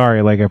 "Oh,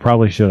 sorry," like I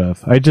probably should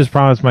have. I just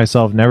promised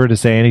myself never to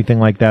say anything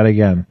like that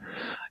again.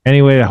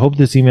 Anyway, I hope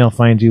this email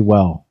finds you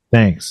well.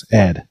 Thanks,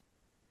 Ed.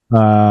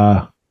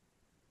 Oh,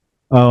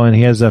 and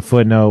he has a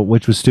footnote,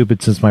 which was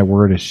stupid since my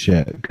word is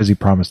shit, because he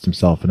promised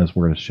himself and his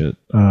word is shit.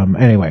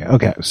 Anyway,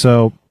 okay,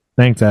 so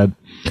thanks, Ed.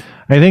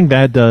 I think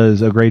that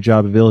does a great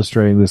job of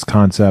illustrating this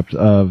concept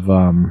of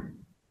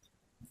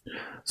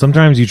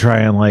sometimes you try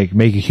and like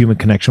make a human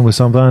connection with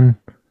someone,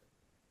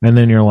 and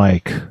then you're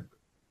like,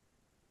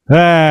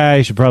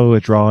 you should probably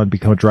withdraw and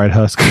become a dried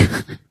husk.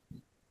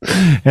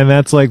 And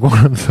that's like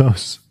one of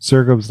those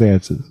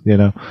circumstances, you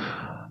know?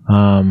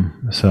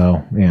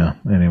 So, yeah,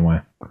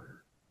 anyway.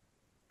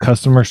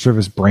 Customer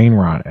service brain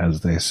rot,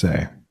 as they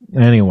say.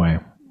 Anyway,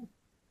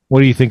 what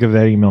do you think of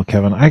that email,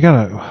 Kevin? I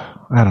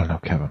don't know,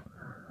 Kevin.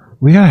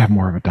 We gotta have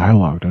more of a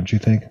dialogue, don't you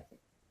think?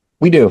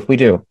 We do.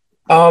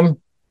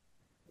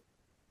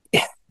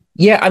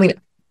 Yeah, I mean,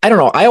 I don't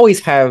know. I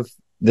always have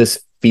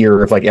this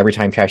fear of like every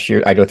time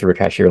I go through a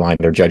cashier line,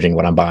 they're judging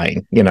what I'm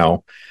buying, you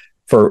know,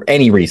 for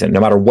any reason, no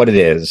matter what it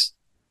is.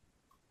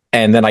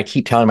 And then I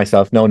keep telling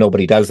myself, no,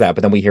 nobody does that.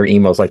 But then we hear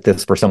emails like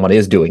this where someone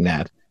is doing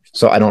that.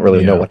 So I don't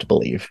really know what to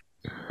believe.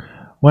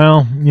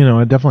 Well, you know,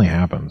 it definitely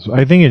happens.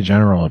 I think in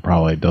general, it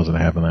probably doesn't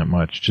happen that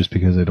much just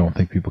because I don't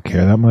think people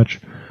care that much.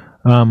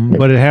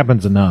 But it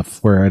happens enough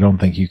where I don't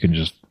think you can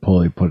just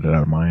fully put it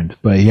out of mind.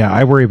 But yeah,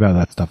 I worry about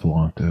that stuff a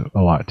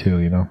lot too,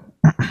 you know.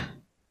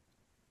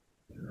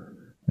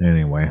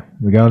 Anyway,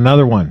 we got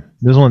another one.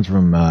 This one's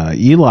from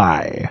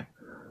Eli.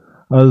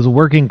 I was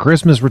working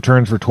Christmas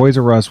returns for Toys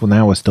R Us when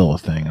that was still a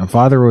thing. A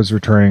father was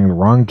returning the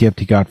wrong gift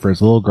he got for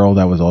his little girl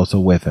that was also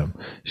with him.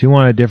 She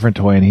wanted a different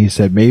toy, and he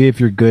said, "Maybe if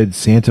you're good,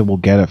 Santa will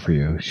get it for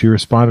you." She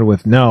responded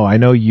with, "No, I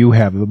know you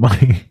have the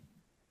money."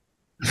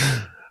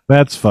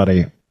 That's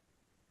funny.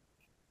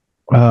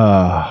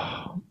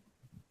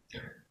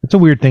 It's a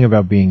weird thing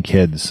about being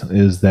kids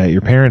is that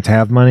your parents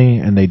have money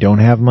and they don't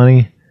have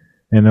money.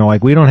 And they're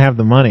like, we don't have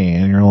the money.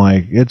 And you're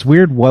like, it's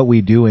weird what we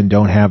do and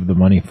don't have the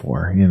money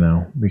for, you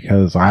know,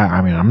 because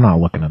I mean, I'm not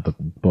looking at the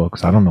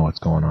books. I don't know what's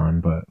going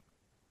on, but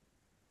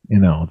you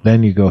know,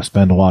 then you go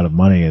spend a lot of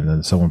money and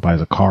then someone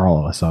buys a car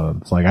all of a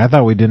sudden. It's like, I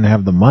thought we didn't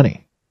have the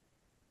money.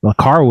 The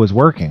car was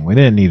working. We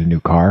didn't need a new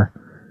car.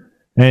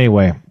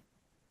 Anyway,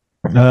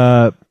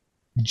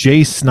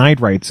 Jay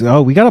Snide writes,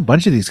 oh, we got a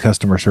bunch of these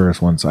customer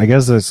service ones. I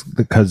guess that's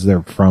because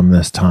they're from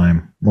this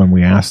time when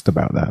we asked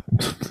about that.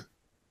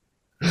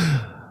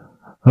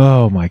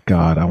 Oh my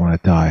God, I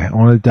want to die. I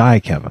want to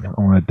die, Kevin. I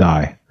want to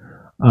die.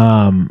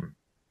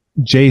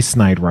 Jay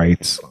Snide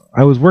writes,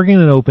 I was working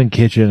in an open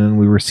kitchen and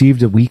we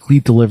received a weekly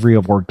delivery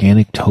of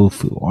organic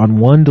tofu. On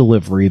one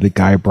delivery, the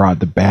guy brought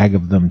the bag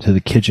of them to the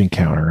kitchen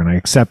counter and I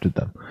accepted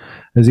them.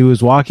 As he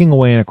was walking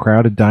away in a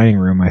crowded dining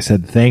room, I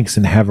said thanks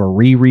and have a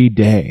Ree Ree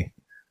day.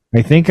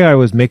 I think I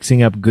was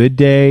mixing up good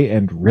day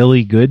and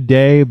really good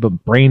day,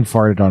 but brain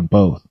farted on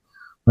both.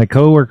 My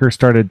coworker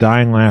started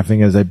dying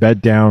laughing as I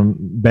bent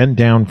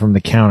down from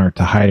the counter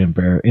to hide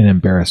in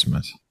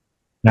embarrassment.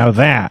 Now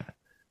that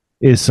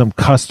is some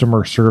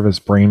customer service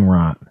brain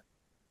rot.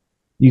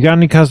 You got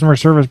any customer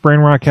service brain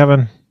rot,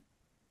 Kevin?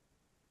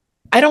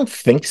 I don't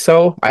think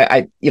so.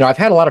 I've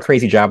had a lot of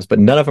crazy jobs, but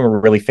none of them are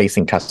really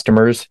facing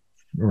customers.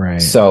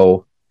 Right.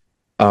 So,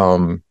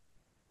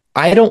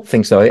 I don't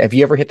think so. Have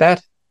you ever hit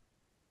that?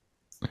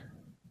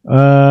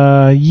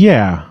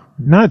 Yeah,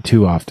 not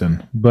too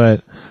often,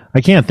 but I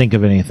can't think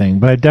of anything,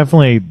 but I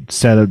definitely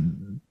said,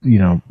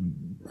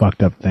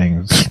 fucked up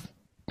things.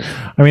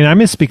 I mean, I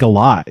misspeak a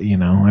lot, I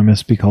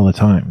misspeak all the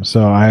time.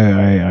 So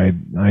I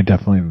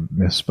definitely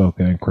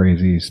misspoken in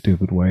crazy,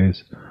 stupid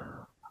ways.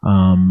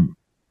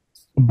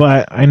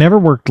 But I never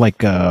worked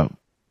like a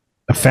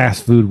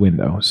fast food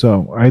window.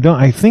 So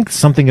I think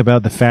something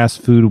about the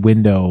fast food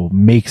window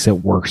makes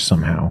it worse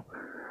somehow.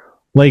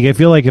 Like, I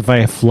feel like if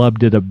I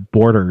flubbed at a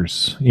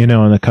Borders,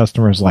 and the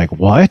customer's like,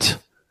 what?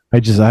 I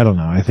don't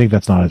know. I think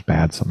that's not as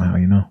bad somehow, I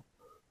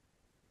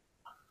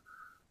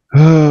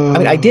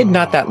mean, I did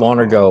not that long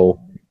ago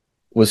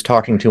was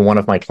talking to one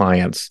of my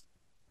clients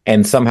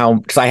and somehow,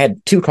 because I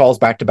had 2 calls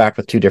back to back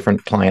with 2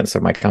 different clients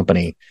of my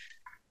company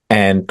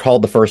and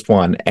called the first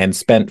one and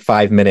spent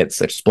 5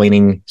 minutes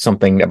explaining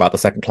something about the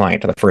second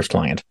client to the first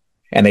client.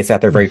 And they sat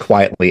there very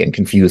quietly and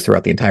confused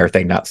throughout the entire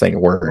thing, not saying a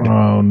word.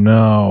 Oh,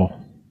 no.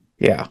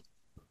 Yeah.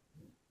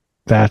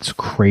 That's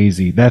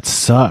crazy. That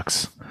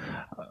sucks.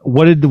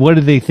 What did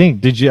they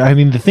think?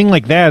 The thing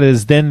like that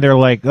is then they're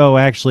like, oh,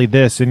 actually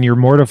this, and you're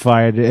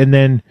mortified. And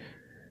then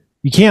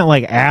you can't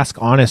like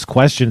ask honest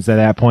questions at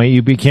that point.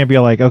 You can't be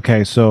like,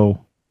 okay,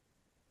 so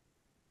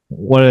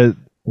what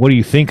do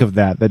you think of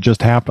that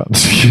just happened?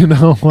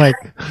 Like,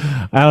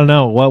 I don't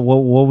know. What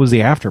was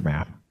the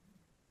aftermath?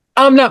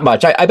 Not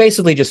much. I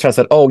basically just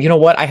said, oh, you know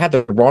what? I had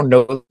the wrong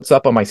notes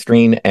up on my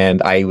screen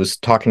and I was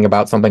talking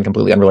about something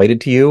completely unrelated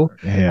to you.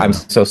 Yeah. I'm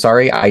so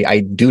sorry. I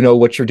do know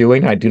what you're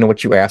doing. I do know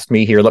what you asked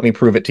me here. Let me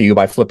prove it to you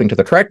by flipping to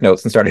the correct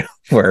notes and starting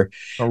over.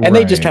 And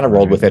they just kind of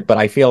rolled with it. But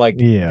I feel like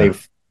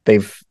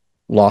they've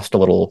lost a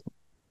little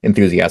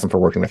enthusiasm for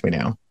working with me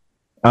now.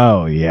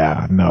 Oh,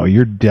 yeah. No,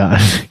 you're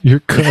done.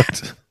 You're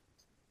cooked.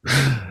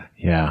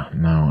 Yeah.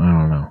 No, I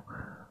don't know.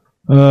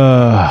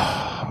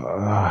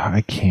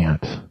 I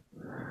can't.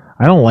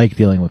 I don't like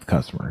dealing with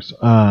customers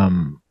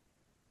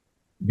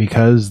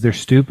because they're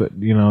stupid.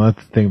 You know,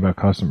 that's the thing about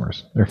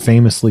customers. They're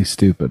famously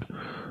stupid.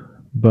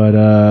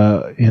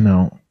 But, you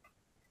know,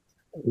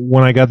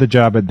 when I got the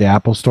job at the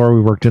Apple store, we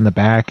worked in the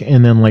back.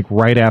 And then, like,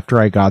 right after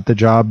I got the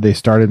job, they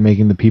started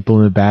making the people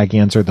in the back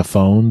answer the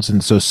phones.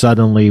 And so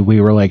suddenly we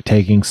were, like,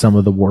 taking some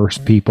of the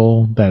worst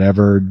people that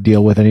ever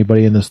deal with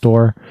anybody in the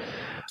store.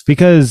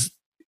 Because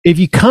if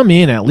you come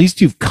in, at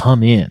least you've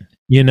come in.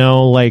 You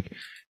know, like,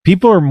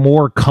 people are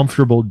more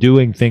comfortable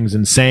doing things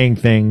and saying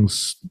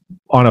things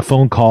on a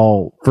phone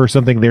call for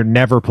something they're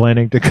never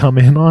planning to come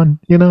in on,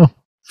 you know?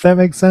 If that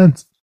makes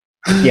sense.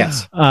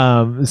 Yes.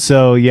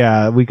 So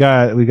yeah, we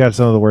got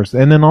some of the worst.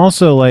 And then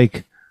also,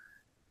 like,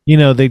 you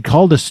know, they'd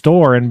call the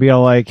store and be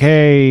all like,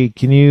 hey,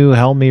 can you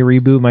help me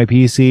reboot my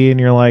PC? And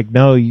you're like,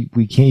 no,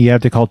 we can't. You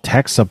have to call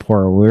tech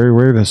support.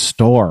 We're the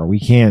store. We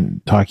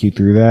can't talk you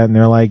through that. And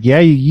they're like, yeah,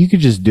 you could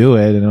just do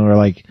it. And we're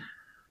like,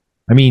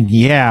 I mean,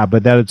 yeah,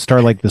 but that would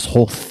start like this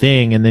whole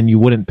thing, and then you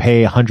wouldn't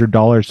pay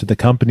 $100 to the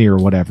company or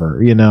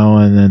whatever, you know,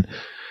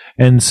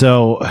 and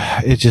so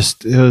it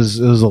was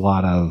a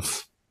lot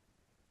of,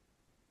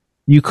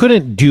 you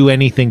couldn't do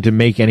anything to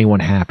make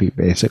anyone happy,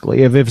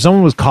 basically. If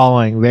someone was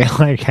calling, they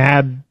like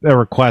had a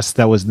request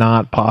that was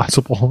not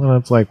possible,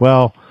 and it's like,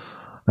 well,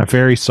 I'm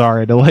very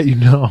sorry to let you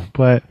know,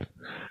 but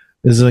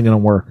this isn't going to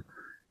work.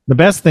 The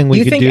best thing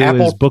we could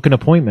do is book an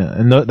appointment,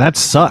 and that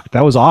sucked.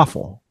 That was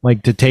awful.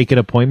 Like, to take an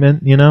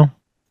appointment, you know?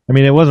 I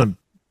mean, it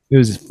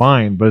was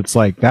fine, but it's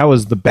like, that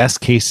was the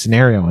best case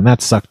scenario, and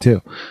that sucked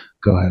too.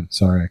 Go ahead.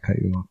 Sorry, I cut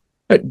you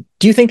off.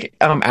 Do you think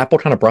Apple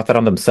kind of brought that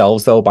on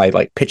themselves, though, by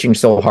like pitching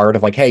so hard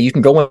of like, hey, you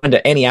can go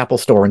into any Apple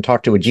store and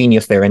talk to a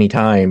genius there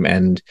anytime?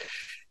 And,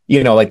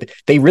 you know, like,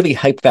 they really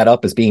hyped that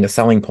up as being a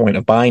selling point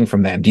of buying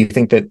from them. Do you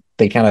think that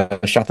they kind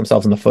of shot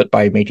themselves in the foot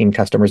by making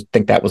customers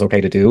think that was okay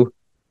to do?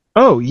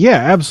 Oh, yeah,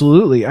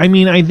 absolutely. I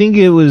mean, I think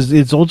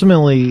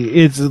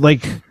it's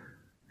like,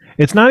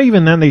 it's not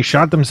even that they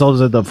shot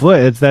themselves at the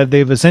foot. It's that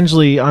they've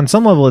essentially, on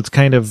some level, it's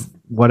kind of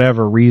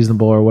whatever,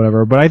 reasonable or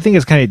whatever. But I think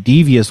it's kind of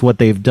devious what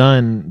they've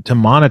done to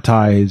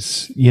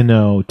monetize, you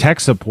know, tech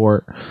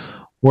support.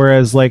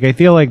 Whereas, like, I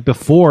feel like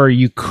before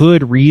you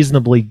could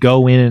reasonably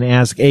go in and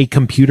ask a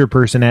computer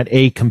person at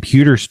a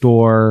computer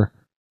store,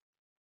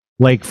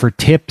 like, for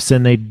tips,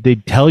 and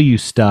they'd tell you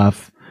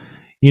stuff.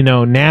 You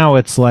know, now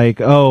it's like,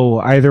 oh,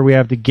 either we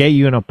have to get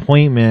you an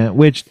appointment,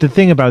 which the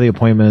thing about the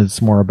appointment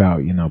is more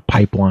about, you know,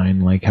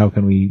 pipeline, like how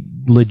can we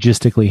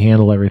logistically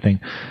handle everything.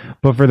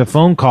 But for the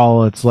phone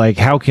call, it's like,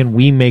 how can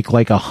we make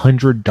like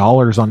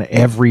 $100 on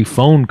every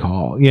phone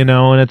call, you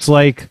know? And it's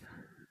like,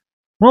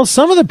 well,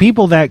 some of the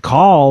people that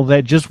call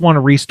that just want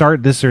to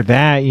restart this or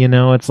that, you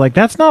know, it's like,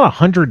 that's not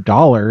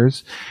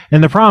 $100.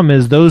 And the problem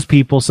is those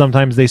people,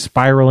 sometimes they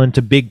spiral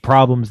into big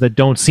problems that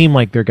don't seem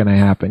like they're going to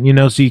happen, you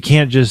know, so you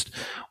can't just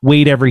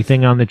weight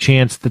everything on the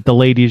chance that the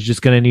lady is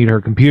just going to need her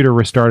computer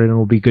restarted and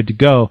will be good to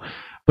go.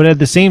 But at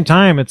the same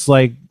time, it's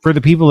like, for the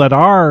people that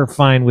are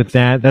fine with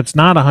that, that's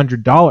not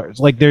 $100.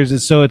 Like,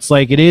 so it's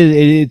like,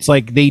 it's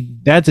like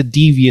that's a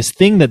devious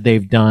thing that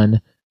they've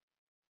done.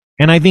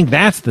 And I think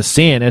that's the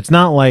sin. It's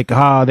not like,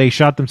 they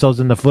shot themselves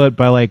in the foot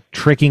by like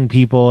tricking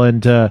people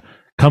into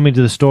coming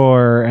to the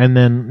store. And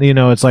then, you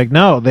know, it's like,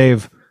 no,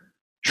 they've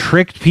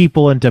tricked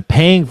people into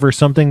paying for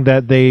something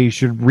that they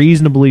should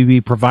reasonably be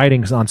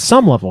providing on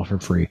some level for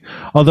free.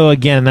 Although,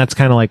 again, that's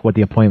kind of like what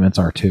the appointments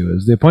are too,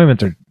 is the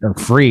appointments are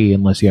free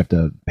unless you have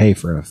to pay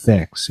for a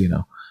fix, you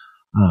know.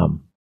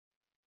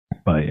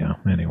 But yeah,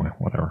 anyway,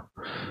 whatever.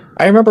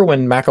 I remember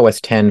when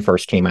macOS 10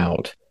 first came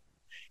out,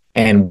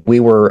 and we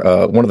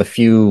were one of the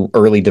few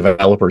early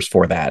developers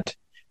for that.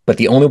 But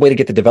the only way to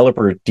get the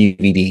developer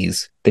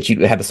DVDs that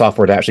you had the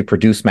software to actually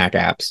produce Mac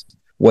apps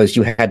was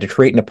you had to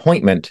create an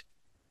appointment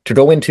to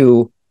go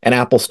into an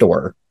Apple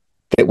store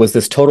that was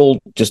this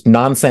total just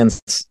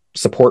nonsense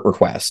support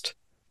request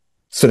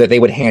so that they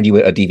would hand you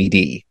a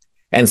DVD.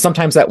 And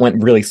sometimes that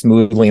went really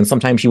smoothly, and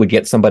sometimes you would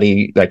get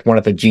somebody like one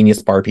of the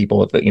genius bar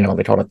people, you know,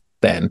 they called it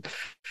then,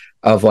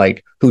 of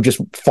like, who just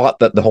fought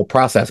the whole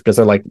process because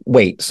they're like,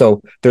 wait,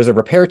 so there's a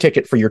repair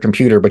ticket for your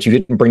computer, but you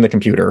didn't bring the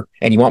computer,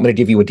 and you want me to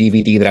give you a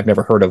DVD that I've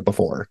never heard of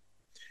before.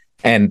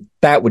 And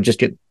that would just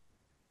get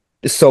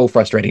so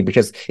frustrating,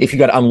 because if you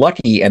got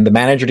unlucky and the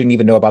manager didn't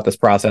even know about this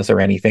process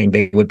or anything,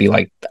 they would be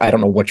like, I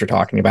don't know what you're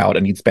talking about,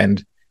 and you'd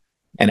spend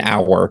an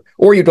hour,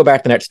 or you'd go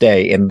back the next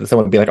day and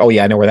someone would be like, oh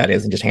yeah, I know where that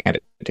is, and just hand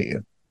it to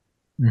you.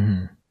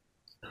 Mm-hmm.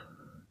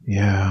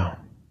 Yeah,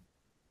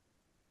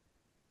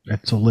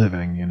 it's a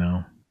living, you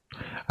know.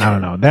 I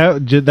don't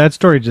know. That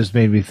story just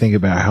made me think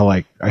about how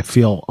like I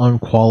feel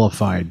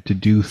unqualified to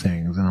do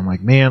things, and I'm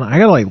like, man, I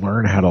gotta like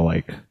learn how to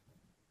like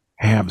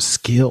have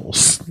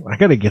skills. I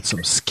gotta get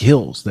some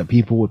skills that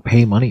people would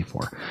pay money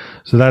for.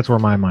 So that's where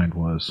my mind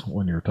was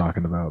when you were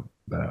talking about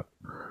that.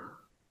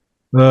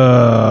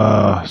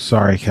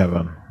 Sorry,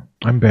 Kevin.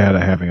 I'm bad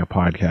at having a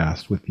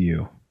podcast with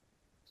you.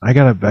 We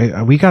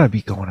gotta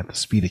be going at the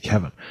speed of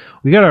Kevin.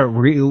 We gotta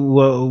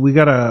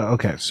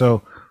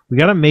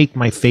make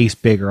my face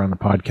bigger on the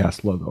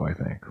podcast logo, I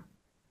think.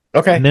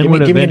 Okay. And then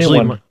give me a new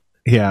one.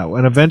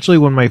 And eventually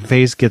when my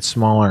face gets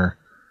smaller,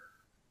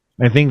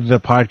 I think the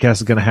podcast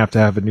is going to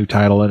have a new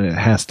title, and it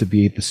has to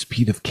be The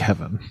Speed of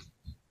Kevin.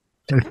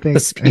 The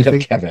Speed of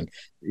Kevin.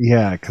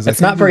 Yeah, because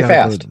it's not very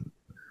fast.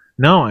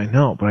 No, I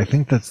know, but I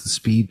think that's the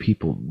speed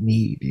people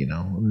need, you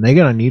know. And they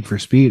got a need for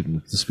speed,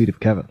 and it's the speed of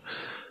Kevin.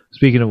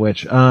 Speaking of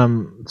which,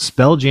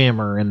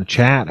 Spelljammer in the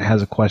chat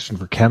has a question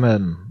for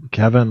Kevin.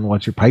 Kevin,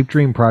 what's your pipe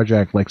dream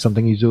project? Like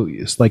something you do,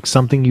 it's like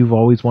something you've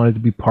always wanted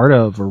to be part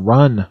of or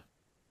run.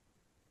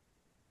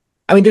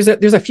 I mean, there's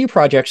a few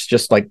projects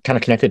just like kind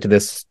of connected to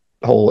this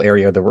whole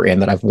area that we're in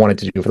that I've wanted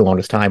to do for the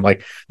longest time.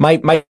 Like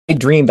my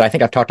dream that I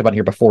think I've talked about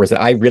here before is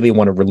that I really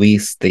want to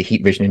release the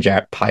Heat Vision and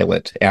Jack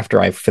pilot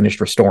after I've finished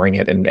restoring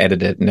it and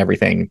edited it and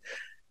everything,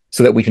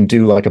 so that we can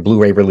do like a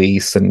Blu-ray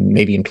release and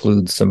maybe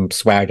include some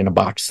swag in a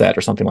box set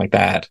or something like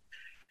that.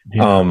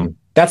 Yeah.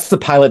 That's the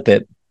pilot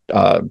that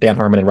Dan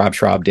Harmon and Rob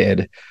Schraub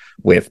did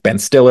with Ben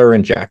Stiller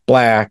and Jack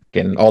Black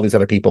and all these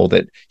other people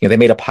that, you know, they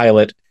made a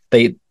pilot.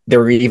 There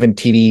were even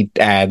TV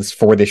ads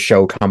for this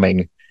show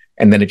coming,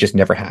 and then it just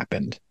never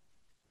happened.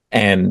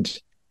 And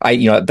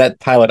that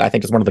pilot I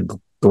think is one of the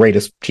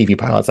greatest TV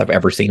pilots I've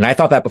ever seen. And I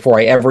thought that before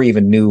I ever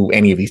even knew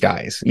any of these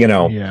guys, you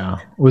know. Yeah.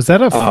 Was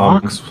that a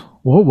Fox?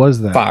 What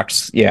was that?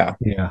 Fox, yeah.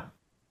 Yeah.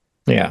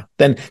 Yeah.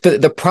 Then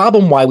the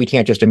problem why we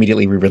can't just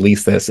immediately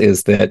re-release this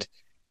is that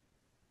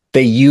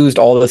they used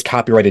all this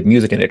copyrighted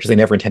music in it because they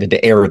never intended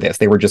to air this.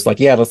 They were just like,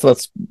 yeah,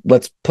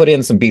 let's put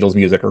in some Beatles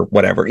music or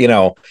whatever, you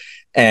know.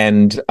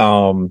 And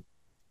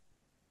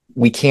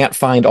we can't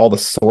find all the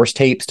source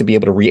tapes to be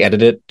able to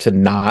re-edit it to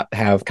not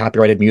have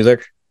copyrighted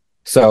music.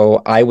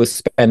 So I was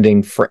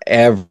spending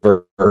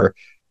forever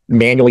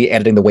manually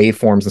editing the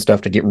waveforms and stuff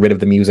to get rid of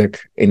the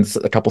music in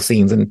a couple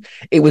scenes. And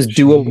it was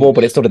doable,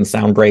 but it still didn't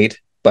sound great.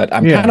 But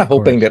I'm kind of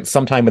hoping that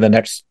sometime in the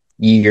next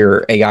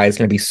year, AI is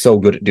going to be so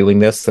good at doing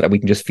this that we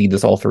can just feed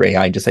this all through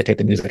AI and just say, take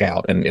the music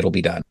out and it'll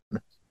be done.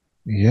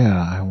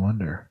 Yeah, I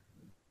wonder.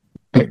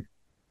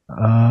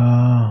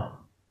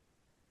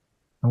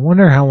 I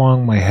wonder how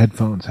long my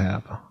headphones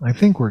have. I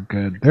think we're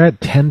good. They're at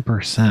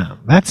 10%.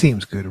 That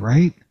seems good,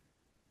 right?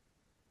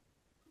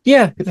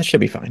 Yeah, that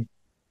should be fine.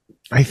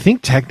 I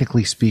think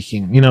technically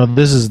speaking, you know,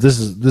 this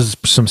is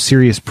some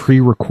serious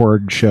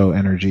pre-record show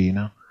energy, you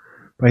know.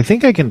 But I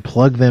think I can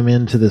plug them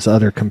into this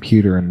other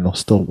computer and they'll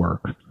still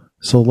work.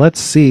 So let's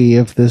see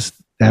if this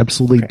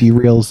absolutely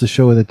derails the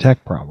show with a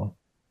tech problem.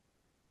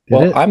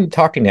 I'm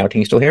talking now. Can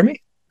you still hear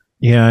me?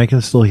 Yeah, I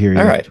can still hear you.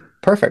 All right.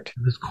 Perfect.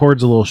 This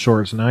cord's a little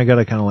short, so now I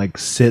gotta kind of like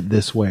sit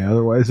this way.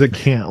 Otherwise, I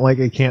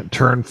can't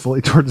turn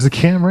fully towards the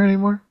camera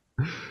anymore.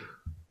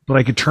 But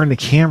I could turn the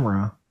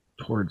camera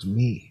towards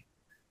me.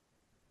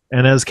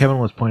 And as Kevin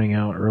was pointing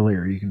out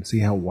earlier, you can see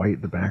how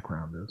white the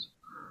background is.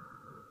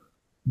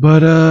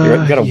 But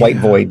you got a white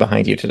void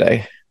behind you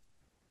today.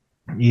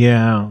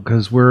 Yeah,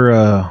 because we're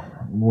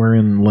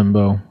in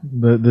limbo.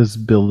 This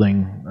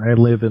building, I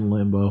live in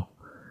limbo,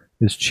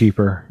 is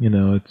cheaper. You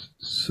know,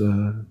 it's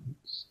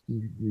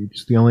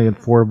the only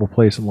affordable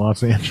place in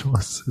Los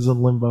Angeles is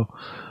in limbo.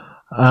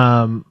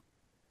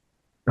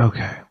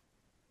 Okay.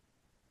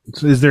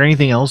 So is there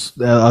anything else,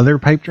 other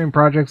pipe dream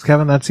projects,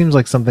 Kevin? That seems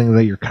like something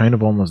that you're kind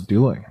of almost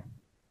doing.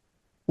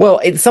 Well,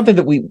 it's something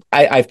that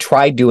I've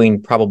tried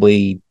doing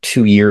probably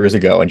 2 years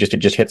ago, and it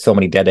just hit so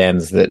many dead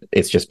ends that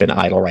it's just been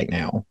idle right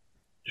now.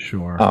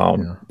 Sure.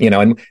 You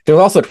know, and there's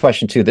also a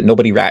question too that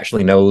nobody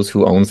actually knows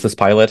who owns this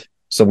pilot.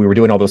 So we were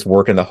doing all this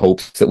work in the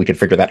hopes that we could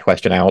figure that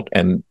question out,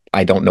 and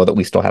I don't know that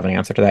we still have an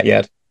answer to that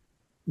yet.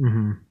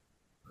 Mm-hmm.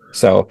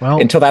 So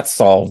until that's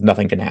solved,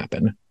 nothing can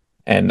happen.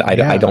 And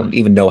I don't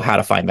even know how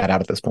to find that out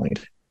at this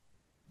point.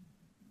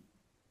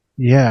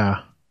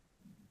 Yeah.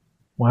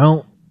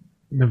 Well,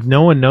 if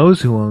no one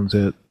knows who owns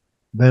it,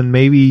 then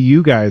maybe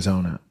you guys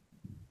own it.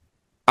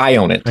 I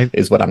own it,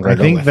 is what I'm going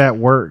to go with.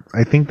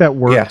 I think that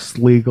works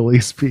legally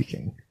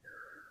speaking.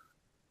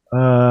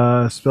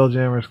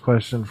 Spelljammer's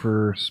question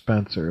for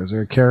Spencer. Is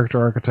there a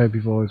character archetype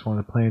you've always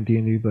wanted to play in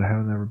D&D but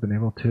haven't ever been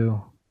able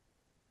to?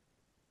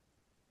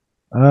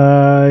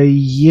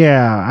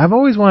 Yeah. I've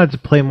always wanted to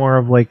play more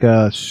of like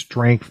a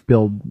strength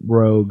build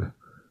rogue.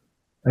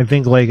 I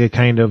think like a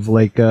kind of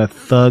like a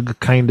thug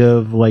kind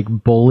of like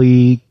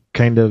bully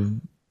kind of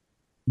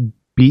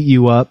beat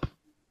you up.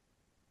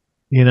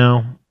 You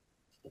know?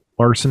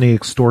 Larceny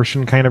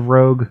extortion kind of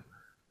rogue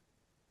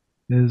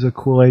is a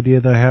cool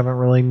idea that I haven't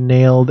really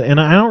nailed, and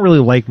I don't really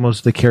like most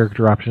of the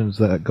character options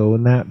that go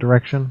in that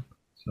direction.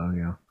 So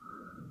yeah.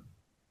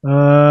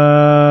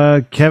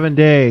 Kevin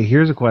Day,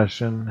 here's a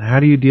question: how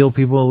do you deal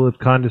with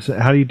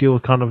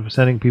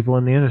condescending people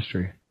in the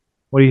industry?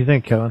 What do you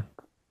think, Kevin?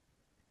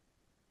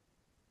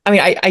 I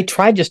mean, I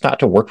try just not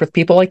to work with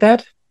people like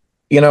that.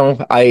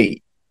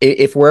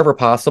 If wherever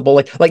possible,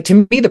 like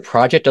to me, the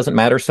project doesn't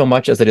matter so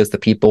much as it is the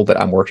people that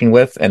I'm working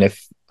with. And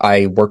if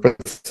I work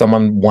with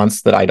someone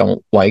once that I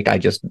don't like, I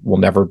just will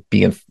never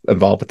be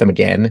involved with them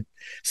again.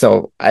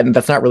 So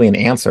that's not really an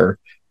answer.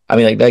 I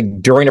mean,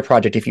 like during a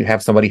project, if you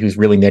have somebody who's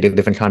really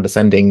negative and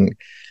condescending,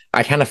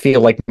 I kind of feel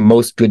like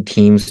most good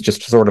teams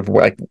just sort of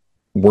like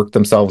work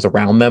themselves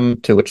around them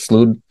to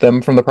exclude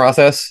them from the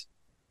process.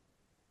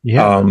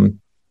 Yeah.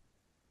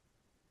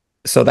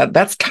 So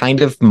that's kind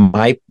of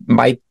my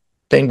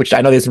thing, which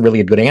I know isn't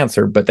really a good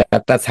answer, but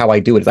that's how I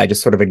do it. Is I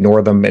just sort of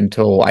ignore them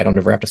until I don't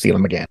ever have to see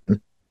them again.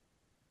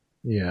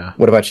 Yeah.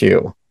 What about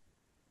you?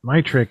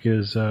 My trick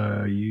is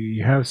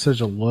you have such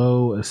a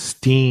low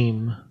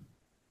esteem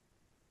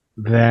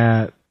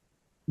that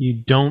you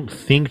don't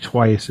think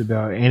twice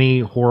about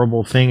any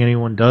horrible thing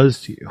anyone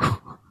does to you.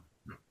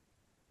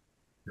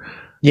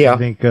 Yeah. I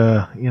think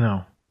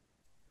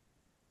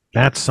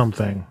that's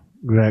something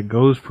that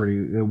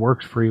it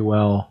works pretty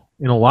well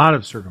in a lot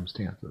of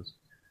circumstances.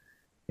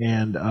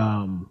 And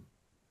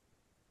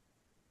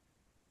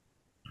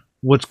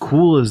what's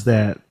cool is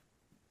that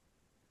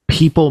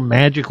people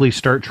magically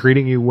start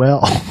treating you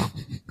well.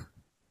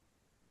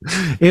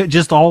 It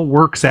just all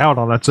works out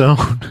on its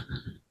own.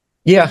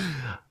 Yeah.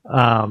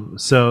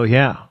 So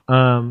yeah.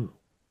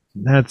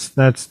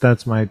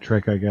 That's my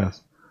trick, I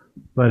guess.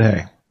 But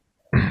hey,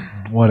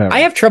 whatever. I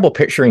have trouble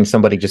picturing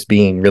somebody just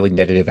being really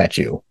negative at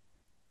you.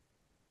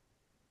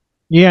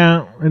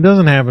 Yeah, it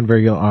doesn't happen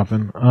very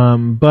often.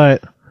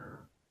 But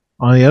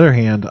on the other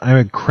hand, I'm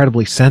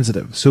incredibly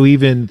sensitive. So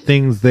even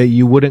things that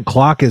you wouldn't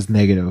clock as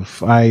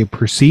negative, I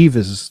perceive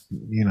as,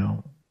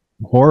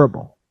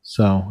 horrible.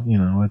 So,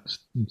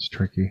 it's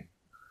tricky.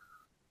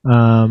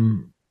 All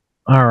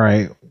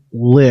right.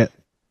 Lit.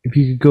 If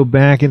you could go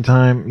back in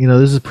time,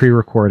 this is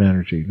pre-record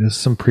energy. This is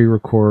some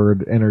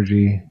pre-record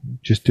energy.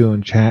 Just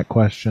doing chat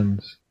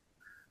questions.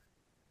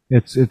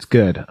 It's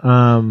good.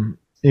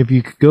 If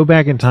you could go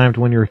back in time to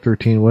when you were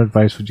 13, what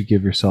advice would you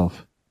give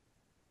yourself?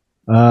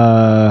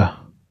 I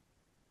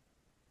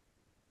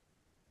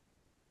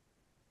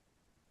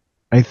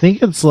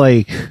think it's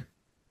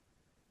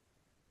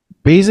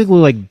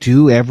basically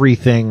do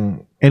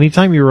everything.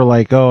 Anytime you were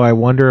like, oh, I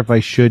wonder if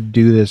I should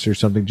do this or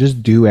something,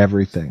 just do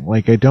everything.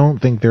 I don't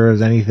think there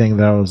was anything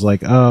that I was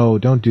like, oh,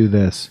 don't do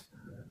this.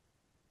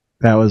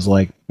 That was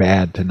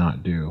bad to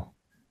not do.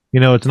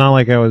 It's not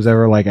like I was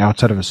ever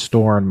outside of a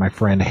store and my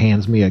friend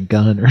hands me a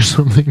gun or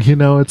something.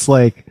 It's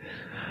I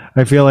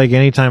feel like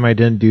anytime I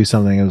didn't do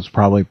something, it was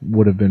probably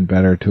would have been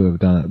better to have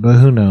done it. But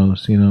who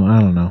knows? I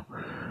don't know.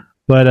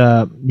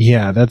 But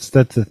yeah, that's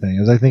the thing.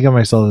 Is I think of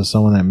myself as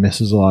someone that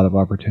misses a lot of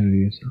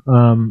opportunities.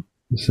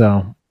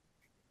 So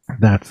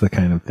that's the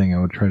kind of thing I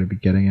would try to be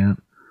getting at.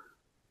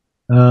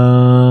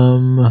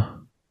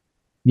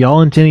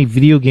 Y'all into any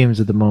video games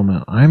at the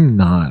moment? I'm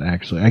not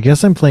actually. I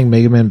guess I'm playing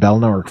Mega Man Battle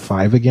Network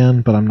 5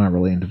 again, but I'm not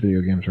really into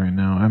video games right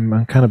now.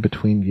 I'm kind of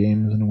between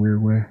games in a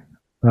weird way.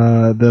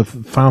 The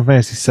Final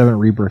Fantasy VII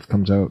Rebirth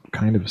comes out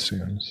kind of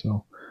soon,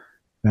 so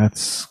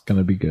that's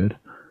gonna be good.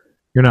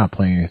 You're not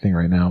playing anything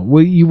right now.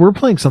 Well, you were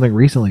playing something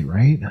recently,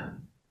 right?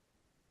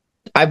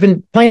 I've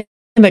been playing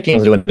that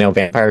game doing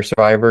Vampire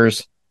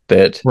Survivors.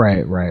 That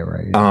right.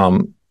 Yeah.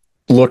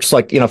 Looks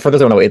like, for those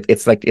who don't know,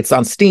 it's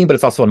on Steam, but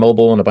it's also on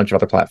mobile and a bunch of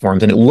other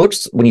platforms. And it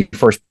looks, when you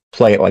first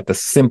play it, like the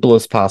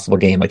simplest possible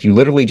game. You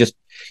literally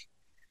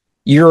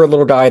you're a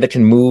little guy that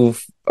can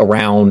move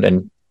around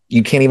and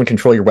you can't even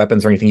control your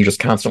weapons or anything. You're just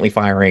constantly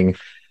firing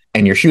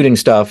and you're shooting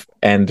stuff.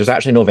 And there's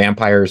actually no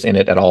vampires in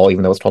it at all,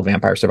 even though it's called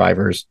Vampire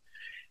Survivors.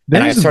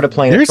 And I started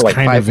playing it for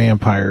kind 5 of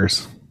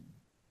vampires.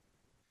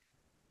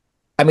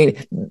 I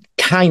mean,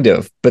 kind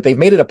of, but they've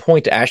made it a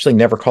point to actually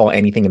never call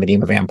anything in the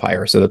game a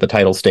vampire so that the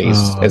title stays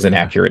as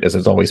inaccurate as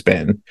it's always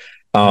been.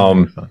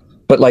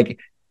 But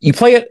you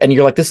play it and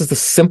you're like, this is the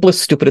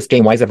simplest, stupidest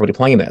game. Why is everybody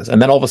playing this?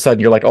 And then all of a sudden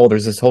you're like, oh,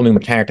 there's this whole new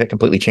mechanic that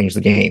completely changed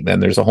the game.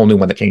 And there's a whole new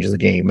one that changes the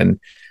game. And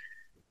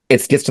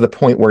it gets to the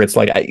point where it's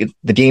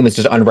the game is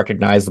just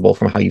unrecognizable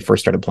from how you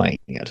first started playing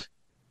it.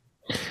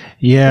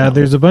 Yeah,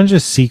 there's a bunch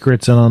of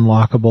secrets and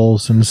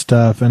unlockables and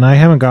stuff, and I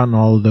haven't gotten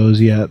all of those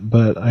yet,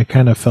 but I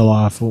kind of fell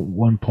off at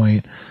one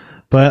point.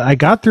 But I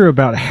got through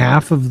about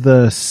half of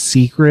the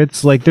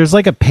secrets. There's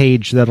a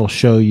page that'll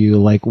show you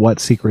what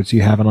secrets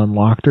you haven't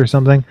unlocked or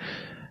something.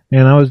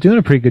 And I was doing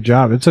a pretty good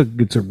job. It's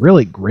a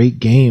really great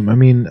game. I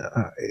mean,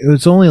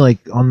 it's only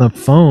on the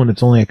phone,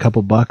 it's only a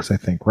couple bucks, I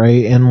think,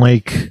 right?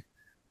 And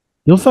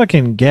you'll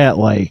fucking get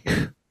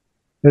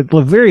at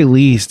the very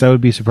least, I would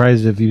be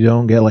surprised if you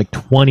don't get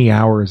 20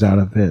 hours out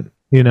of it,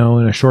 in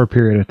a short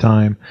period of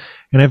time.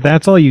 And if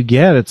that's all you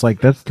get, it's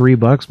that's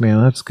 $3,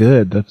 man. That's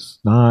good. That's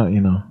not,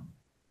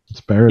 it's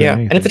better than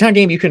anything. And it's a kind of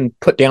game you can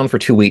put down for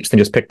 2 weeks and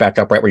just pick back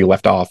up right where you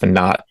left off and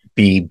not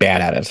be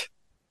bad at it.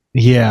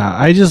 Yeah,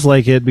 I just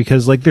like it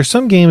because like there's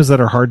some games that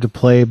are hard to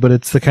play, but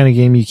it's the kind of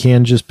game you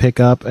can just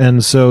pick up,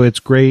 and so it's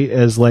great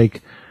as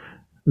like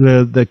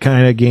the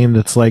kind of game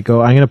that's like,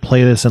 oh, I'm gonna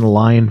play this in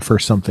line for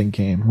something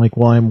game, like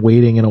while I'm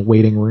waiting in a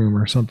waiting room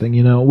or something,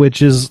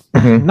 which is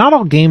not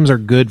all games are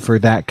good for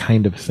that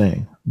kind of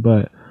thing,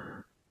 but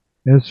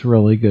it's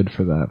really good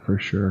for that for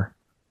sure.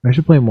 I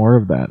should play more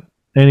of that.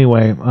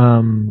 Anyway,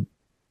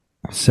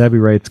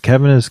 Sebby writes,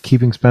 Kevin is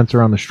keeping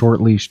Spencer on the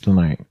short leash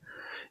tonight.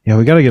 Yeah,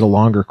 we got to get a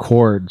longer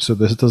cord so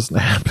this doesn't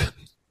happen.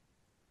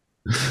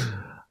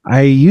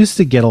 I used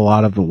to get a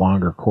lot of the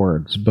longer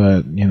cords,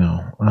 but,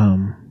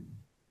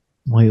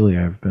 lately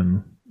I've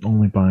been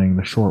only buying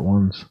the short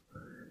ones.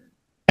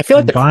 I feel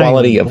like the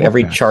quality of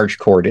every charge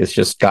cord has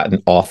just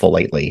gotten awful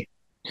lately.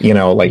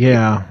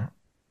 Yeah.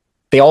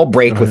 They all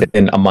break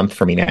within a month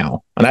for me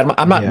now. And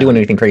I'm not doing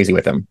anything crazy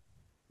with them.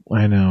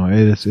 I know.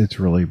 It's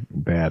really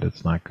bad.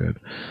 It's not good.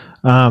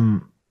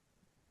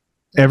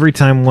 Every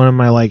time one of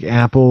my, like,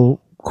 Apple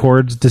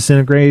cords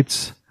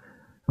disintegrates,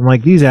 I'm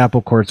like, these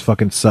Apple cords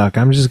fucking suck.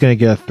 I'm just going to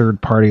get a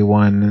third-party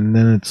one, and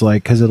then it's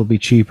like, because it'll be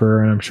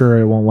cheaper, and I'm sure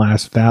it won't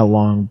last that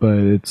long, but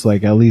it's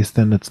like, at least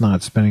then it's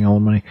not spending all the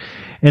money.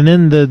 And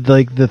then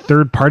the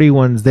third-party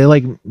ones,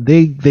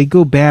 they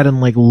go bad in,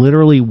 like,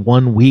 literally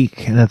 1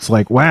 week, and it's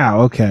like,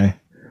 wow, okay.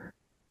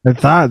 I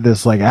thought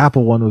this, like,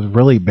 Apple one was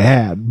really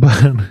bad,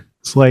 but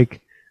it's like,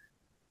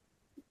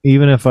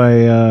 even if I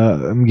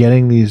am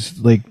getting these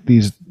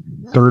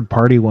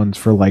third-party ones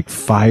for like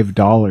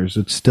 $5,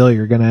 it's still,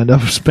 you're going to end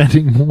up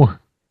spending more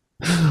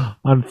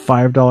on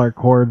 $5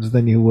 cords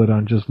than you would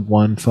on just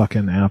one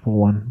fucking Apple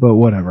one. But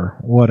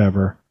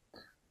whatever.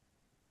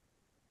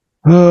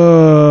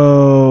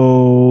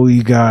 Oh,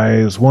 you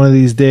guys, one of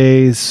these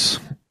days,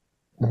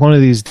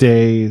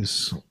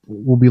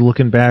 we'll be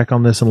looking back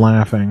on this and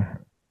laughing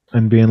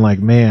and being like,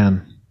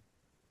 man,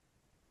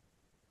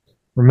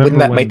 remember wouldn't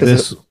that make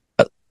this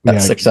a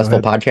successful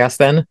podcast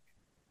then?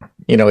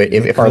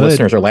 If our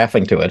listeners are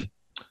laughing to it.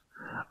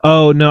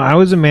 Oh, no, I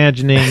was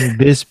imagining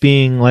this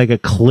being like a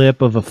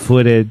clip of a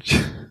footage.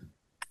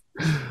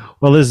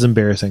 Well, this is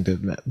embarrassing to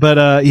admit.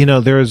 But,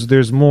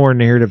 there's more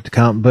narrative to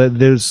come. But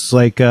there's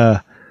like,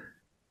 it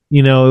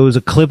was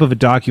a clip of a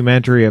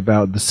documentary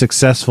about the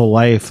successful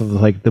life of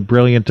like the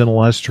brilliant and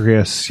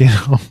illustrious,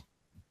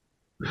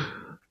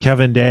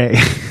 Kevin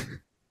Day.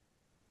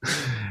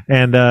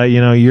 And,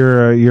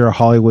 you're a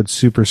Hollywood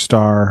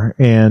superstar,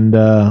 and,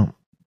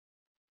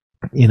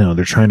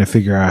 they're trying to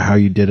figure out how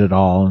you did it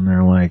all, and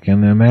they're like,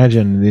 and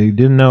imagine they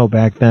didn't know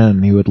back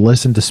then, he would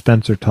listen to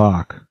Spencer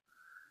talk.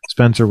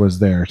 Spencer was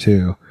there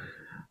too.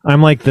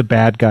 I'm like the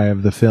bad guy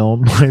of the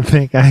film. I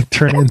think I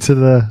turn into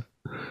the,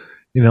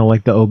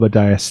 like the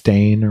Obadiah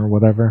Stane or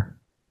whatever.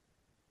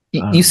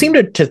 You seem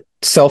to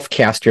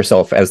self-cast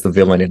yourself as the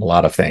villain in a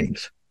lot of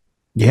things.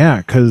 Yeah,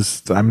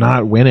 because I'm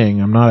not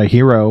winning. I'm not a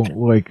hero.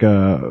 Like,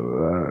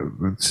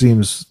 it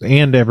seems,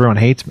 and everyone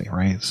hates me,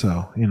 right?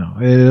 So,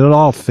 it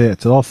all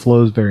fits. It all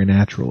flows very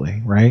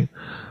naturally, right?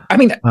 I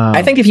mean,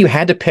 I think if you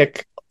had to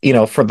pick,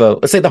 for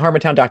let's say the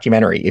Harmontown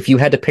documentary, if you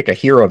had to pick a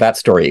hero of that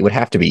story, it would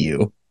have to be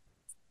you.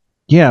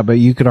 Yeah, but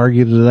you could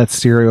argue that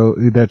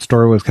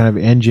story was kind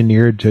of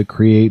engineered to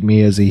create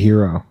me as a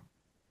hero.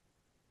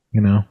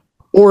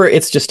 Or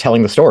it's just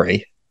telling the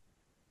story.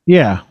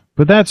 Yeah.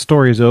 But that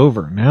story's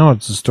over. Now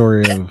it's a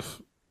story of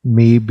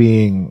me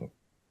being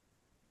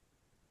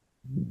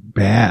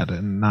bad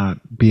and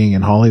not being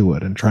in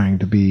Hollywood and trying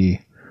to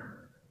be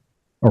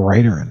a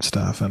writer and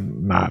stuff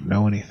and not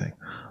know anything.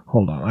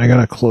 Hold on. I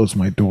gotta close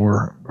my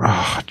door.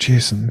 Oh,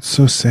 Jason, it's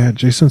so sad.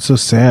 Jason's so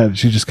sad.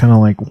 She just kind of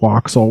like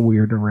walks all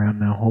weird around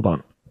now. Hold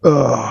on.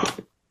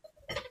 Ugh.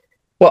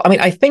 Well, I mean,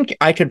 I think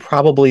I could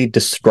probably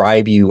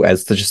describe you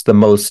as just the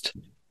most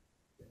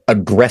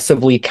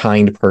aggressively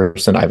kind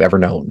person I've ever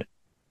known.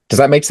 Does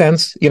that make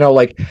sense?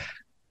 Like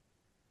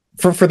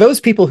for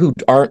those people who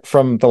aren't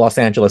from the Los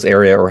Angeles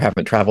area or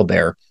haven't traveled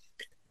there,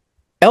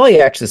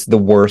 LAX is the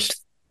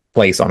worst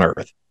place on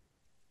earth.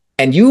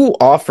 And you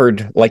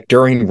offered like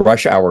during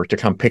rush hour to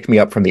come pick me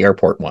up from the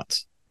airport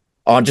once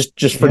on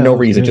just for no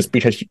reason, just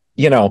because,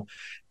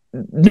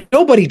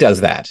 nobody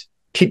does that.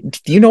 Do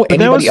you know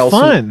anybody else? That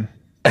was fun.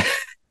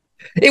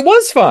 It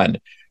was fun.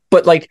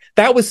 But like,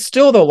 that was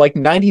still though, like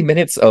 90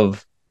 minutes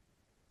of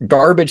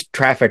garbage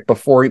traffic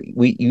before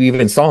you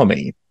even saw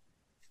me.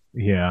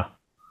 Yeah,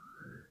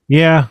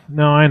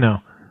 no, I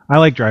know. I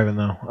like driving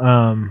though.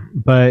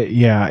 But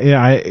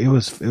it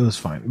was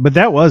fine. But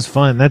that was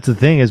fun. That's the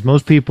thing, is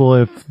most people,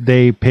 if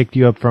they picked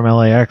you up from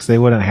LAX, they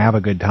wouldn't have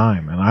a good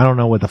time. And I don't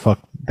know what the fuck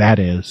that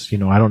is. I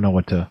don't know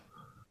what to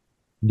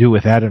do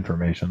with that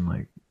information.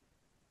 Like,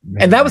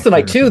 and that was the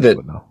night too that,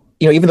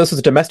 even though this was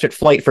a domestic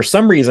flight, for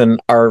some reason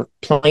our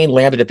plane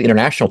landed at the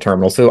international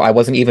terminal, so I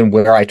wasn't even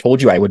where I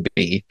told you I would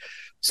be.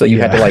 So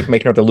you had to like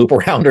make another loop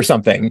around or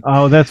something.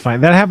 Oh, that's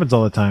fine. That happens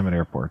all the time at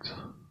airports.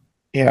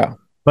 Yeah.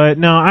 But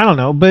no, I don't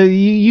know. But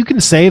you can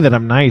say that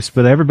I'm nice,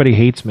 but everybody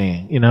hates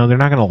me. They're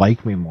not going to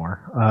like me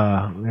more.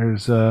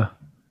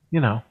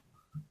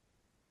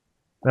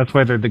 That's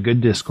why they're the good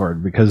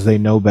Discord, because they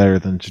know better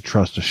than to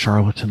trust a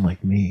charlatan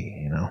like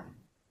me,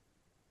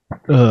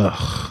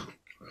 Ugh.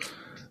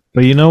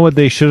 But you know what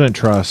they shouldn't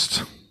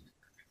trust?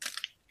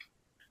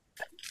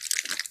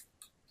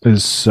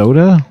 Is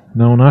soda?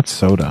 No, not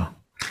soda.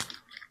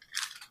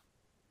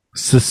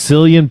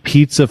 Sicilian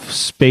pizza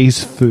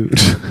space food.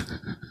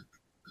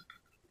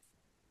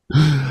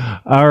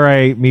 All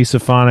right,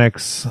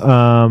 Misophonics.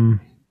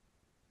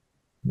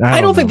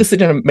 I don't think this is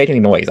going to make any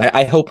noise.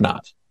 I hope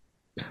not.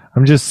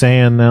 I'm just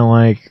saying that,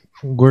 like,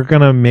 we're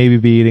going to maybe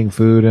be eating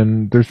food,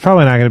 and there's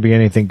probably not going to be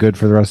anything good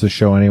for the rest of the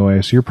show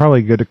anyway, so you're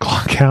probably good to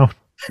clock out.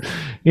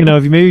 You know,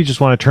 if you maybe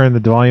just want to turn the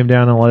volume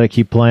down and let it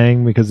keep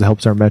playing because it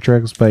helps our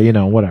metrics, but, you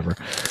know, whatever.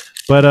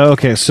 But,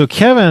 okay, so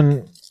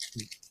Kevin,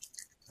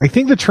 I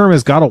think the term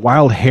has got a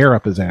wild hair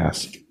up his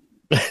ass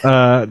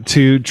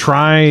to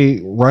try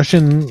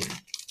Russian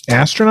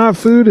astronaut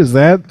food. Is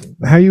that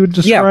how you would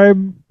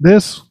describe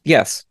this?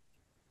 Yes.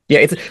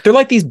 Yeah, they're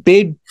like these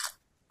big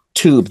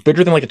tubes,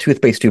 bigger than like a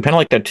toothpaste tube, kind of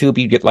like that tube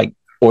you get like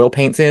oil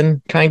paints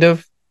in, kind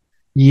of.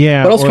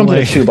 Yeah. What else comes in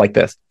a tube like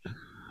this?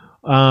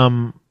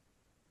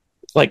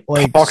 Like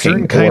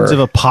certain kinds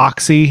of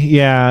epoxy.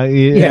 Yeah.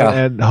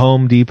 At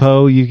Home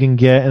Depot, you can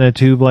get in a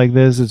tube like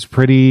this. It's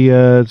pretty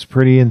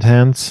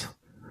intense.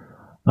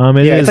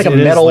 It's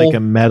like a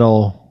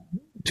metal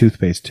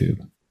toothpaste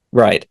tube.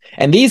 Right.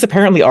 And these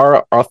apparently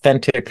are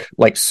authentic,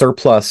 like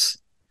surplus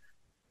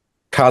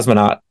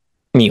cosmonaut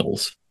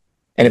meals.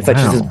 And it's like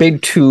just this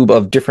big tube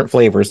of different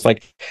flavors.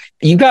 Like,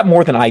 you got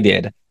more than I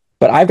did,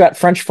 but I've got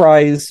French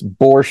fries,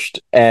 borscht,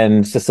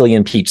 and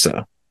Sicilian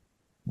pizza.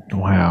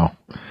 Wow.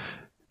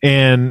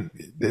 And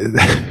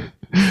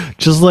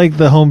just like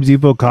the Home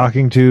Depot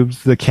caulking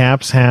tubes, the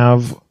caps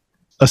have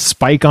a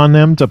spike on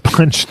them to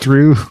punch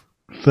through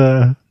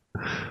the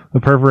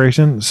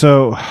perforation.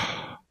 So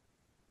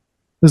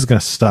this is going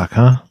to suck,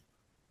 huh?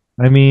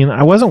 I mean,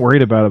 I wasn't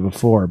worried about it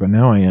before, but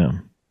now I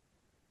am.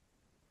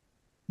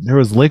 There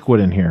was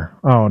liquid in here.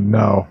 Oh,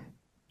 no.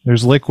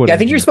 There's liquid I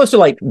think you're supposed to,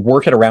 like,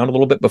 work it around a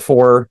little bit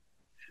before...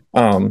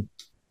 should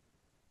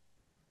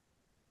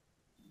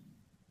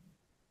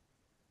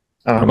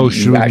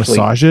we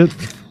massage it?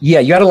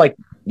 Yeah, you gotta, like,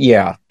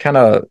 kind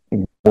of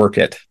work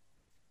it.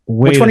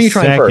 Which one are you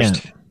trying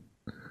first?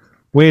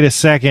 Wait a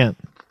second.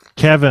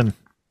 Kevin.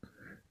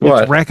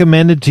 What? It's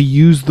recommended to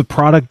use the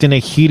product in a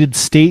heated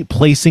state,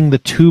 placing the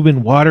tube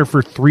in water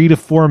for 3 to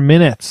 4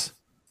 minutes.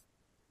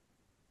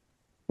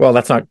 Well,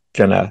 that's not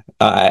gonna...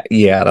 that's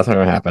not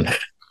gonna happen.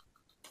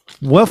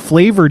 What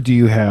flavor do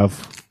you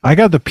have? I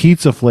got the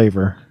pizza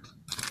flavor.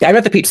 Yeah, I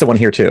got the pizza one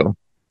here, too.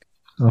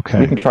 Okay.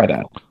 We can try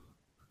that.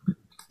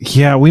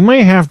 Yeah, we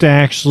might have to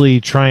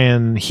actually try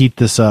and heat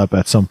this up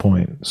at some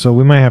point. So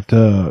we might have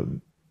to...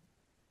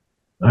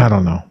 I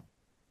don't know.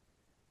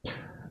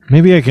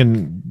 Maybe I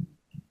can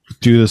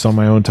do this on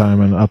my own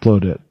time and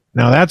upload it.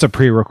 Now, that's a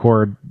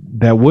pre-record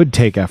that would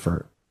take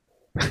effort.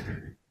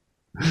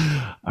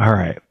 All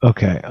right.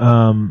 Okay.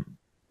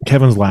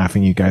 Kevin's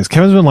laughing, you guys.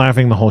 Kevin's been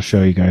laughing the whole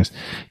show, you guys.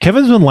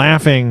 Kevin's been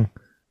laughing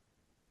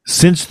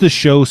since the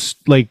show,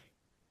 like,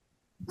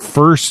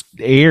 first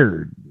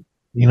aired.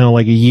 You know,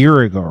 like a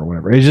year ago or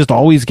whatever. It just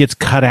always gets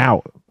cut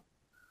out.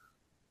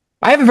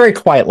 I have a very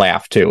quiet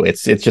laugh too.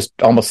 It's just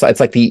almost, it's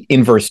like the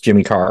inverse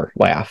Jimmy Carr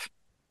laugh.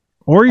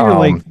 Or you're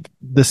like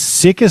the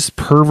sickest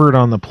pervert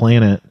on the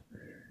planet,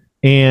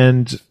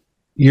 and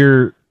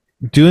you're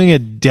doing a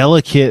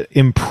delicate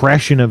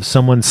impression of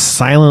someone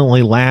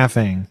silently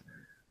laughing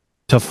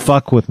to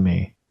fuck with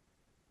me.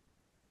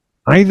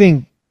 I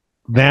think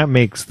that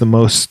makes the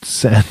most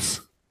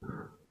sense.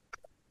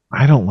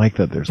 I don't like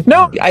that there's...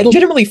 No, I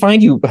legitimately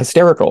find you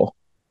hysterical.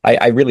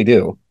 I really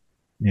do.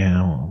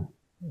 Yeah, well,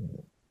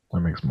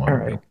 that makes more.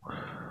 All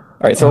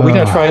right, so are we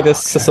going to try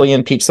this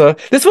Sicilian pizza?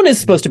 This one is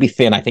supposed to be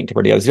thin, I think, to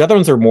the others. The other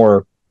ones are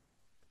more,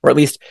 or at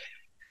least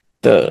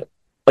the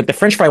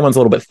French fry one's a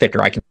little bit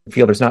thicker. I can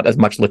feel there's not as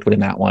much liquid in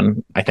that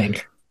one, I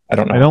think. I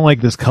don't know. I don't like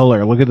this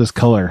color. Look at this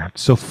color.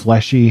 It's so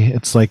fleshy.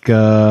 It's like,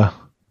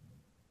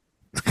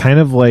 it's kind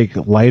of like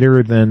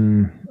lighter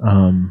than...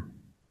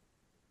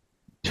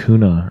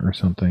 tuna or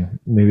something,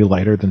 maybe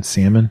lighter than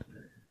salmon.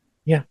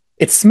 Yeah,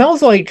 it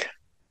smells like,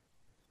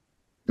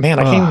 man,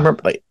 I can't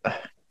remember. Like,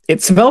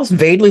 it smells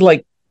vaguely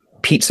like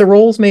pizza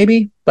rolls,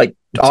 maybe like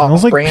it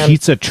smells like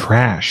pizza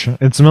trash.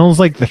 It smells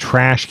like the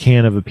trash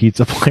can of a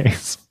pizza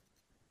place.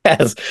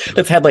 Yes,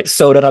 that's had like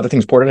soda and other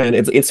things poured in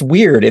it. It's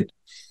weird.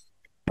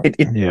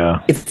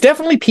 It's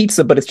definitely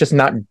pizza, but it's just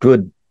not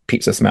good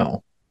pizza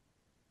smell.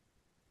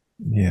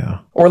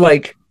 Yeah, or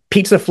like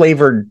pizza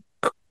flavored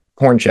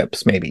corn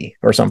chips, maybe,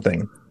 or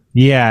something.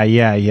 Yeah,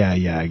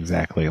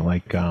 exactly.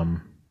 Like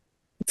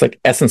it's like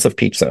essence of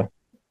pizza,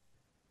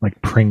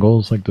 like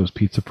Pringles, like those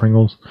pizza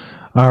Pringles.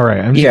 All right,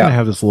 I'm just gonna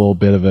have this little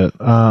bit of it.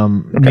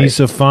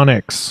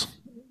 Misophonics,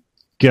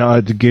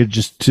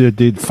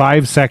 did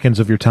 5 seconds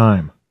of your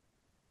time.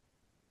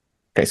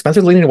 Okay,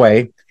 Spencer's leaning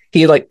away.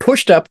 He like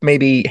pushed up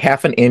maybe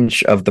half an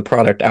inch of the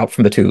product out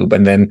from the tube,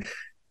 and then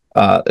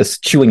is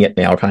chewing it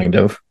now, kind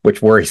of,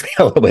 which worries me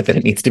a little bit that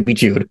it needs to be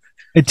chewed.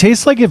 It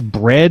tastes like if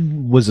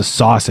bread was a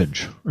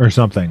sausage or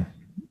something.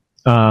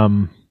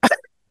 What?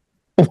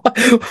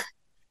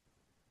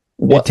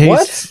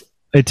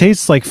 It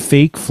tastes like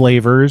fake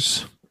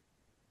flavors.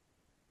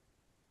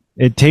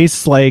 It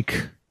tastes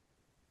like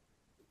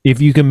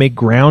if you can make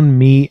ground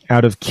meat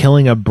out of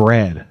killing a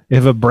bread.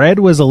 If a bread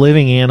was a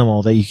living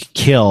animal that you could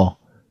kill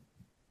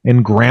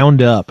and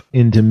ground up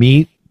into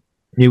meat,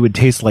 it would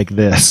taste like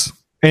this.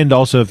 And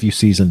also if you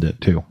seasoned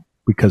it too,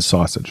 because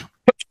sausage.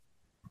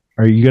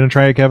 Are you going to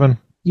try it, Kevin?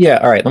 Yeah,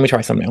 all right, let me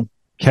try some now.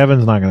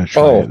 Kevin's not going to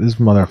try it. This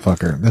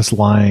motherfucker, this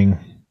lying.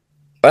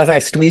 As I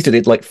squeezed it,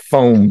 it like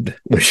foamed,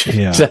 which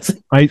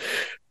doesn't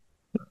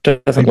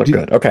look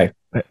good. Okay.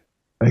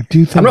 I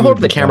do think I'm going to hold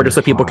up the camera just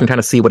so people can kind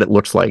of see what it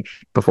looks like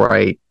before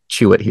I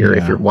chew it here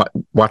if you're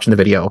watching the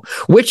video,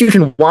 which you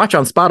can watch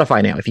on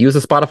Spotify now. If you use the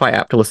Spotify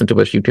app to listen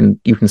to us, you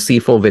can see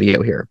full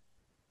video here.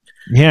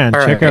 Yeah, and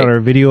check out our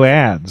video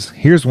ads.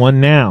 Here's one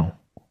now.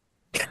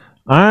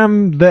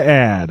 I'm the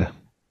ad.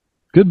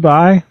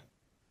 Goodbye.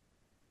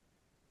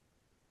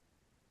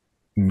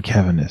 And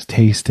Kevin is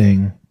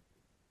tasting.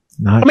 It's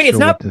not.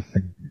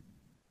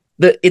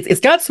 It's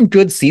got some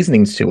good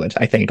seasonings to it.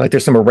 I think like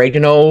there's some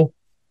oregano,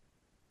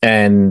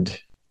 and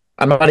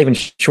I'm not even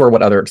sure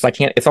what other because I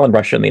can't. It's all in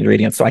Russian, the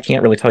ingredients, so I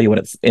can't really tell you what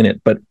it's in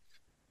it. But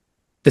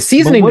the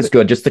seasoning is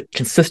good. Just the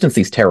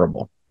consistency is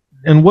terrible.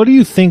 And what do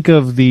you think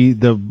of the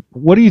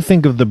what do you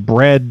think of the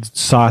bread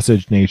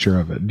sausage nature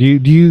of it? Do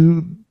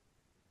you?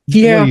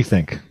 Yeah. What do you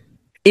think?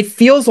 It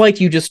feels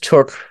like you just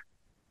took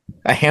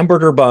a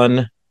hamburger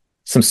bun,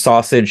 some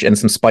sausage, and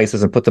some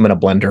spices and put them in a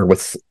blender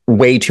with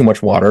way too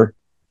much water.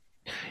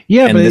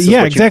 Yeah, but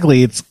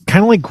exactly. It's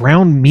kind of like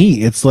ground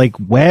meat. It's like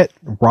wet,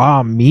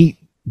 raw meat,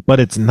 but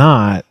it's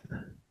not.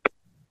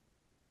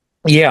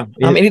 Yeah.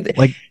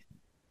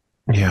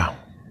 Yeah.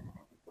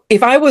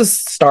 If I was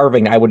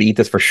starving, I would eat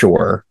this for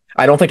sure.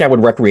 I don't think I would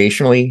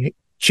recreationally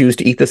choose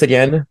to eat this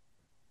again.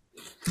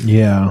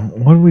 Yeah.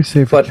 What do we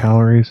say for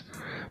calories?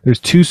 There's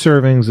 2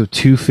 servings of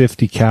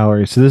 250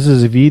 calories. So this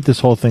is, if you eat this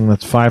whole thing,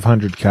 that's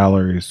 500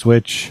 calories,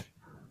 which,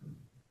 I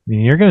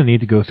mean, you're going to need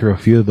to go through a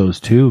few of those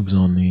tubes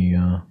on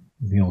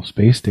the old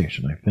space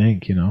station, I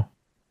think,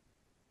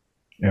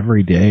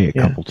 every day, a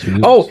couple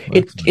tubes. Oh,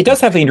 it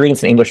does have the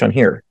ingredients in English on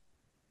here.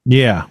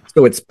 Yeah.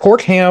 So it's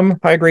pork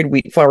ham, high-grade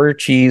wheat flour,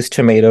 cheese,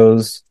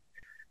 tomatoes,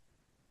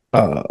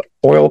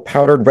 oil,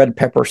 powdered red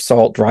pepper,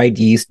 salt, dried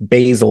yeast,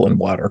 basil, and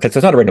water. Because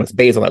it's not oregano, it's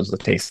basil. That was the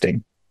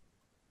tasting.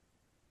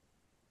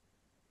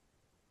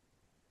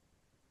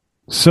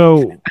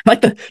 So I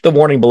like the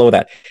warning below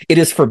that. It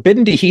is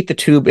forbidden to heat the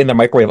tube in the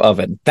microwave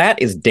oven.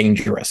 That is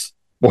dangerous.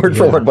 Word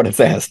for word what it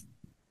says.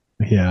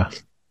 Yeah.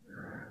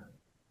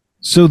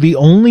 So the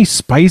only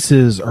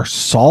spices are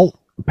salt,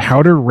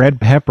 powdered red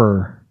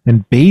pepper,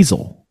 and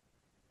basil.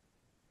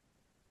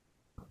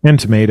 And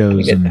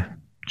tomatoes and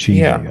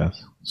cheese, I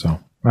guess. So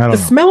I don't know.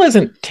 The smell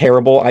isn't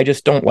terrible. I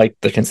just don't like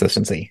the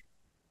consistency.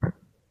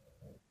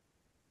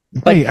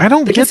 Wait, I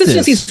don't get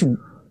this.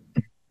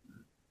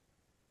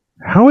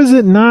 How does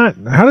it not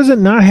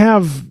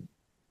have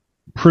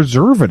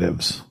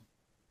preservatives?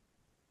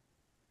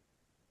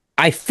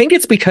 I think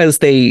it's because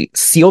they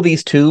seal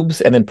these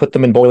tubes and then put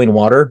them in boiling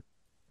water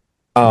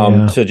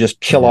to just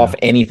kill off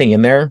anything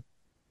in there.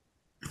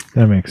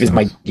 That makes sense. Is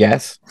my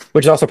guess.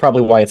 Which is also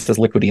probably why it's as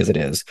liquidy as it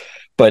is.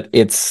 But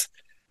it's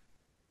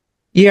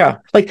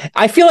like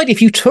I feel like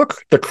if you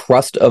took the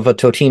crust of a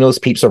Totino's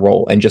pizza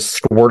roll and just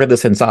squirted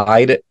this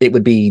inside, it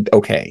would be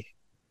okay.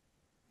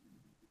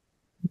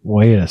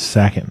 Wait a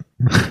second.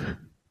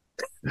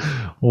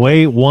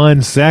 Wait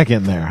 1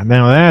 second there.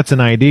 Now that's an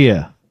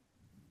idea.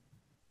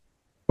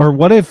 Or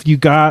what if you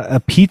got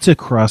a pizza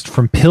crust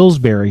from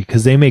Pillsbury,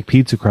 because they make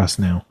pizza crust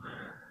now,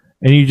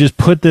 and you just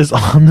put this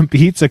on the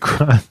pizza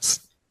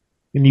crust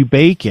and you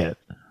bake it?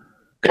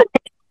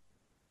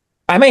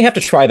 I may have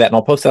to try that, and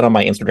I'll post that on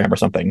my Instagram or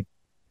something.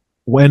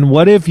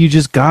 What if you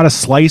just got a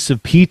slice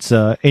of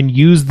pizza and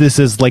used this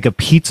as like a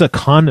pizza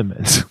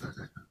condiment?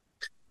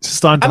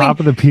 Just on top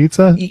of the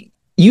pizza?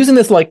 Using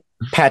this like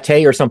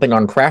pate or something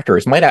on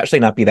crackers might actually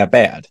not be that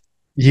bad.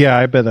 Yeah,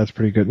 I bet that's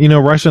pretty good.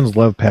 Russians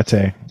love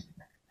pate.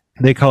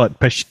 They call it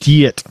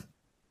pashtiet.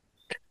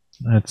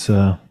 That's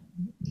the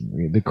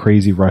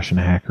crazy Russian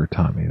hacker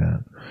taught me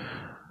that.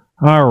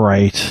 All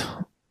right.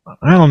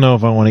 I don't know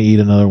if I want to eat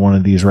another one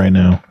of these right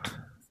now.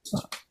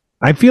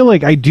 I feel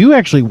like I do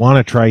actually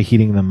want to try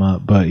heating them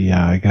up, but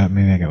yeah,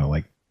 maybe I gotta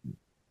like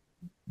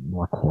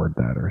record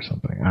that or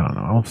something. I don't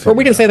know. Or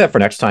we can say that for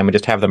next time and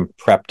just have them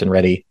prepped and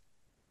ready.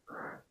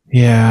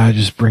 Yeah,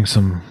 just bring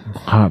some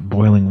hot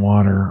boiling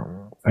water.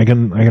 I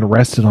can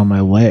rest it on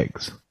my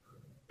legs.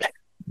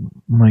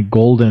 My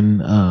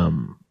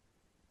golden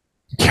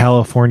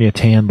California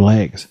tanned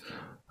legs.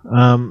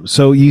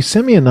 So you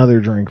sent me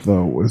another drink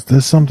though. Was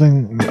this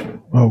something?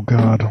 Oh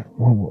God,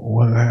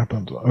 what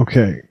happened?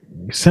 Okay,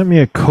 you sent me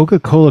a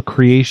Coca-Cola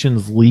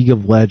Creations League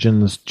of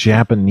Legends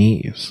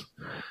Japanese.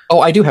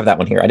 Oh, I do have that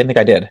one here. I didn't think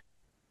I did.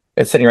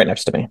 It's sitting right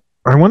next to me.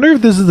 I wonder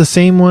if this is the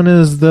same one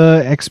as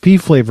the XP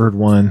flavored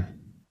one.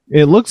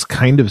 It looks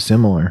kind of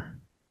similar.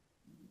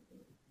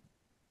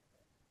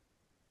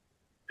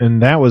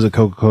 And that was a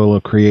Coca-Cola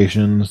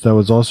Creations. That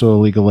was also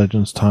a League of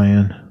Legends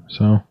tie-in.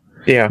 So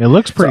yeah, it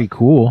looks pretty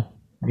cool.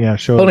 Yeah,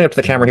 holding up to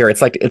the camera here.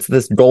 It's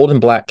this gold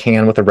and black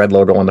can with a red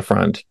logo on the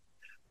front.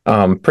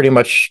 Pretty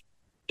much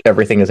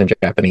everything is in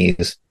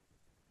Japanese,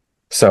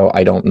 so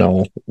I don't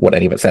know what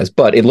any of it says,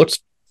 but it looked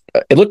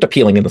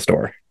appealing in the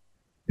store.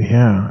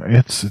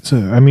 Yeah,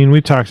 I mean, we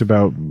talked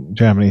about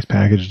Japanese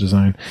package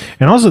design,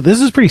 and also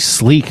this is pretty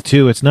sleek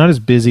too. It's not as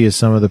busy as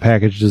some of the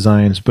package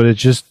designs, but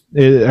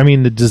I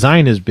mean, the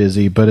design is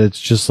busy, but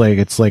it's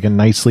like a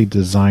nicely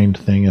designed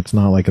thing. It's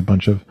not like a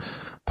bunch of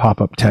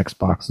pop-up text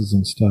boxes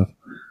and stuff.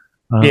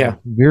 Yeah,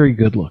 very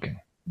good looking.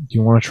 Do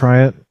you want to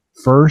try it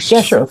first?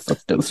 Yeah, sure.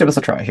 Let's give this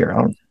a try here.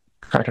 I'll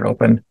crack it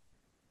open.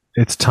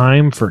 It's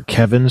time for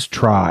Kevin's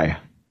try.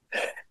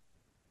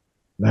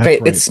 Okay,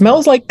 right. It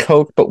smells like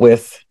Coke, but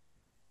with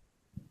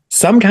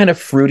some kind of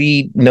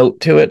fruity note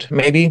to it,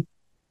 maybe.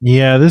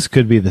 Yeah, this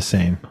could be the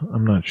same.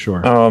 I'm not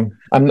sure.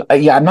 I'm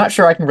not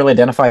sure I can really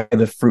identify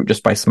the fruit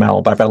just by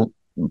smell, but I've got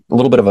a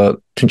little bit of a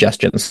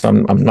congestion, so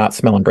I'm not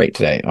smelling great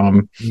today.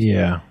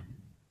 Yeah.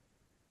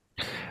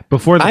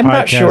 Before the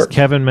podcast,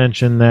 Kevin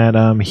mentioned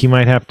that he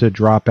might have to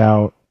drop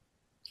out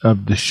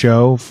of the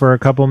show for a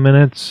couple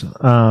minutes,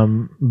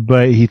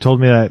 but he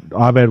told me that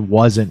Abed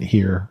wasn't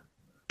here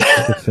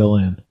to fill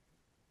in.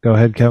 Go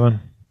ahead, Kevin.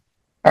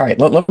 All right,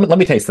 let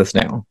me taste this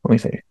now. Let me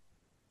see.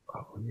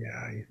 Oh,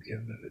 yeah, he's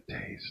giving it a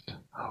taste.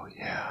 Oh,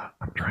 yeah.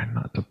 I'm trying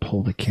not to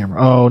pull the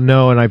camera. Oh,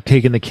 no, and I've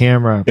taken the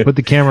camera. Put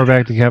the camera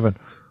back to Kevin.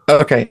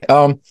 Okay.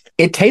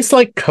 It tastes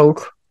like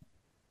Coke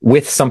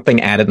with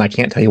something added, and I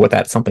can't tell you what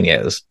that something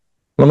is.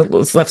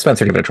 Let's let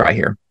Spencer give it a try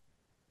here.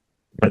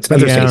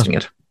 Spencer's tasting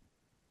it.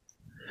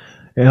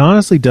 It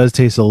honestly does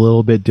taste a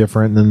little bit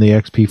different than the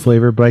XP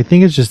flavor, but I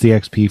think it's just the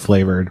XP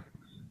flavored.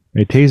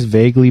 It tastes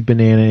vaguely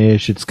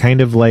banana-ish. It's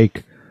kind of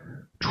like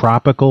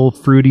tropical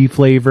fruity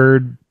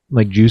flavored,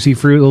 like juicy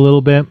fruit a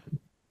little bit.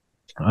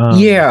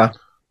 Yeah,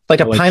 like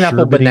a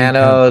pineapple banana,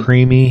 kind of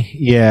creamy.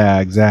 Yeah,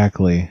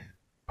 exactly.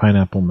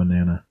 Pineapple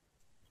banana.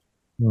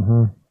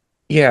 Mm-hmm.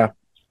 Yeah,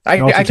 I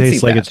can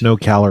tastes like it's no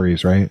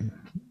calories, right?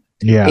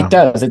 Yeah, it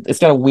does. It's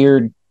got a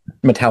weird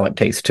metallic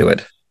taste to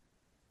it.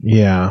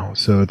 Yeah,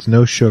 so it's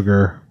no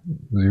sugar,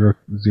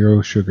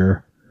 zero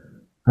sugar.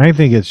 I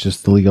think it's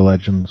just the League of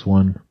Legends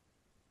one.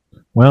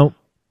 Well,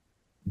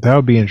 that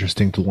would be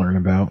interesting to learn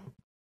about.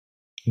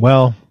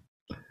 Well,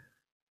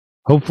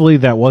 hopefully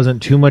that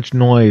wasn't too much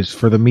noise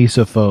for the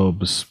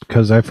misophobes,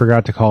 because I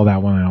forgot to call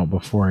that one out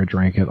before I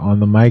drank it on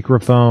the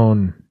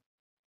microphone.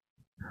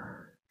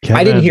 Kevin,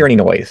 I didn't hear any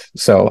noise,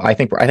 so I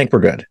think we're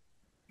good.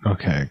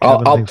 Okay,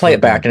 I'll play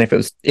it back, and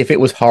if it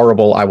was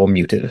horrible, I will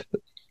mute it.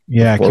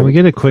 Yeah, can we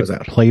get a quick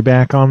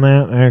playback on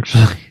that?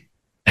 Actually,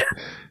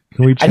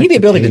 can we? I need the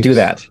ability to do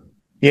that.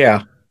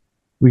 Yeah,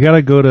 we got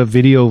to go to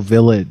Video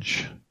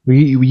Village.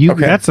 Okay.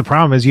 That's the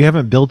problem, is you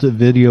haven't built a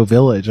Video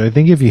Village. I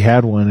think if you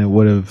had one, it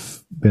would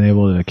have been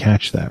able to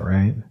catch that,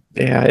 right?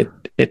 Yeah,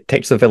 it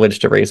takes a village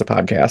to raise a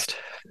podcast.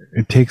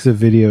 It takes a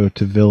video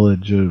to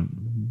village a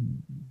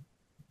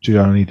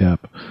Johnny Depp.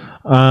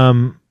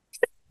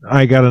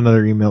 I got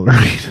another email to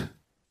read.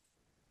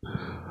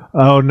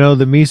 Oh no,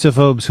 the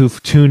misophobes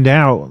who've tuned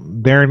out,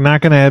 they're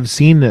not going to have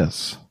seen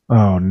this.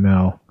 Oh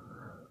no.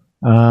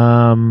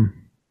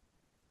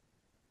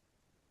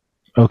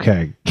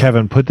 Okay,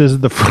 Kevin, put this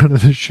at the front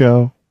of the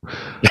show.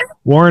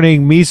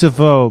 Warning,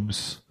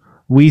 misophobes.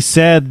 We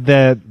said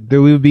that we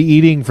would be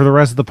eating for the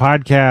rest of the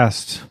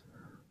podcast,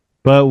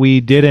 but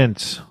we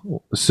didn't.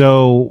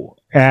 So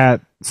at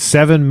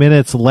 7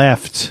 minutes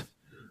left,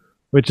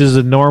 which is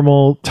a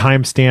normal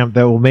timestamp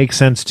that will make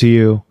sense to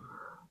you,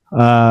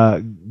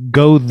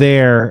 go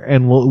there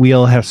and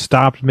we'll have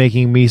stopped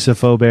making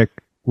misophobic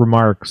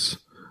remarks.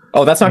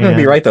 Oh, that's not going to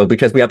be right, though,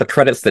 because we have the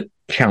credits that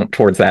count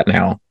towards that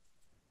now.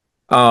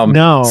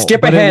 No,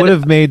 skip ahead. It would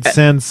have made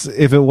sense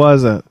if it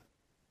wasn't.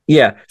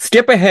 Yeah,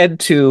 skip ahead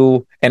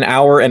to an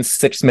hour and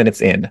 6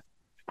 minutes in.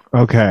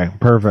 Okay,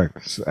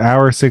 perfect.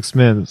 Hour 6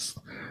 minutes.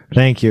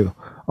 Thank you.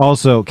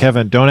 Also,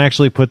 Kevin, don't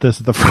actually put this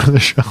at the front of the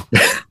show.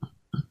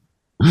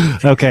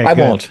 Okay, I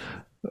won't.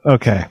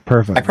 Okay,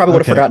 perfect. I probably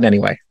would have forgotten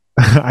anyway.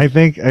 I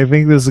think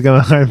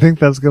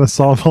that's gonna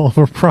solve all of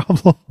our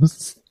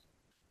problems.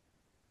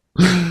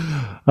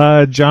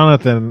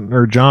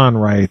 John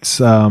writes.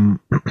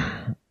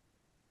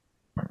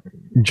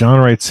 John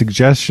writes,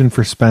 suggestion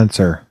for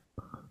Spencer.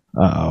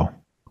 Uh-oh.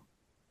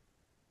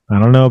 I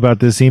don't know about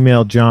this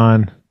email,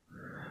 John.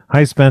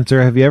 Hi,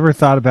 Spencer. Have you ever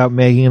thought about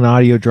making an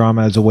audio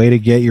drama as a way to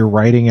get your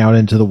writing out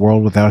into the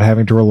world without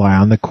having to rely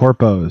on the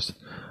corpos?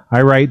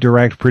 I write,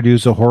 direct,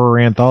 produce a horror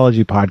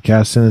anthology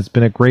podcast, and it's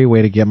been a great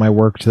way to get my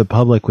work to the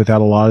public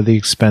without a lot of the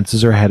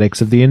expenses or headaches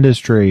of the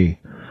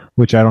industry,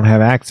 which I don't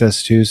have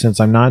access to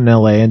since I'm not in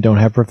LA and don't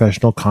have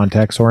professional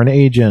contacts or an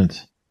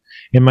agent.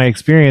 In my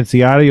experience,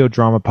 the audio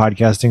drama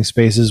podcasting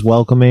space is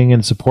welcoming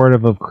and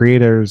supportive of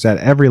creators at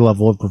every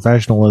level of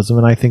professionalism,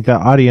 and I think the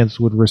audience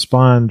would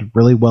respond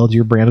really well to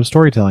your brand of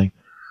storytelling.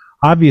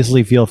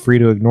 Obviously, feel free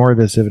to ignore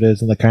this if it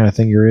isn't the kind of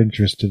thing you're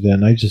interested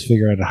in. I just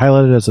figured I'd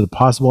highlight it as a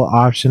possible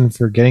option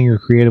for getting your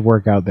creative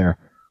work out there.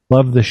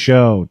 Love the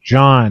show.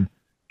 John.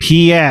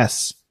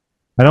 P.S.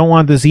 I don't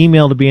want this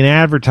email to be an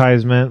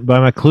advertisement, but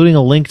I'm including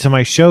a link to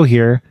my show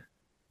here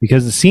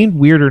because it seemed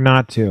weirder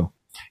not to,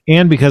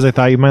 and because I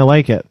thought you might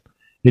like it.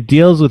 It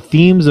deals with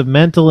themes of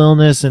mental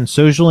illness and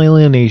social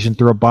alienation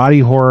through a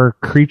body horror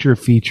creature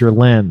feature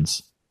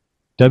lens.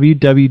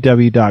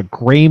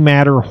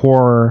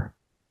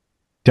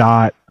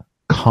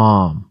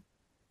 www.graymatterhorror.com.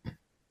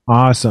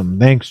 Awesome.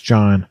 Thanks,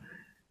 John.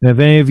 And if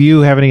any of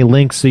you have any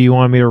links that you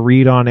want me to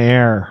read on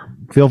air,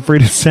 feel free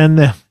to send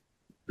them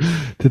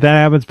to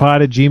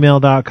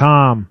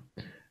thathappenspod@gmail.com.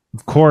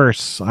 Of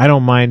course, I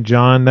don't mind,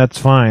 John. That's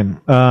fine.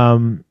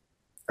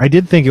 I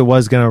did think it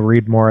was going to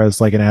read more as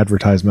like an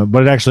advertisement,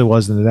 but it actually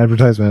wasn't an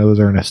advertisement. It was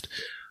earnest.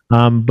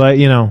 But,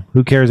 you know,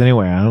 who cares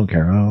anyway? I don't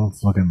care. I'll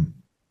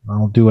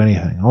do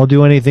anything. I'll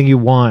do anything you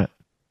want.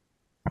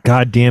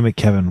 God damn it,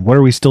 Kevin. What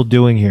are we still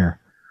doing here?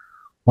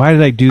 Why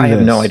did I do this? I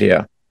have no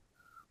idea.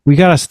 We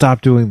got to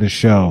stop doing the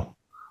show.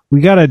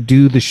 We got to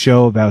do the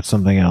show about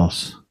something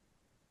else.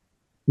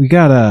 We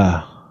got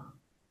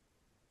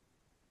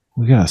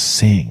to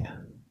sing.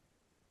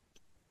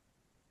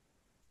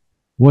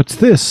 What's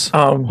this?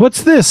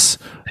 What's this?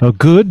 A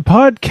good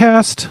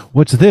podcast.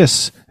 What's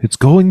this? It's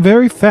going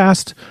very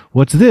fast.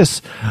 What's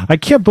this? I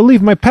can't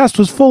believe my past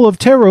was full of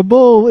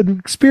terrible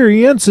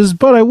experiences,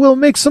 but I will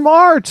make some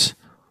art.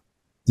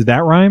 Did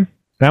that rhyme?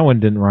 That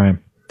one didn't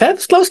rhyme.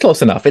 That's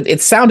close enough.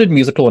 It sounded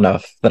musical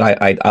enough that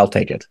I'll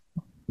take it.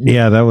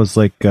 Yeah, that was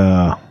like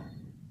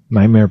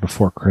Nightmare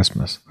Before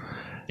Christmas.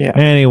 Yeah.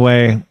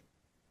 Anyway,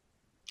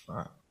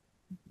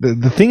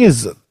 the thing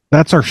is,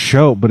 that's our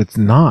show, but it's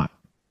not.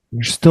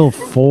 You're still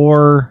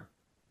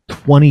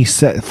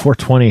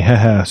 420.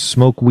 Haha.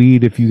 Smoke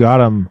weed if you got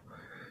them.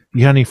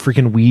 You got any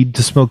freaking weed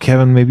to smoke,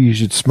 Kevin? Maybe you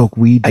should smoke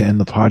weed to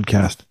end the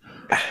podcast.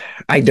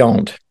 I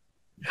don't.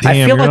 Damn,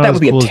 I feel like that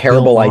would be a cool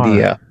terrible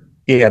idea.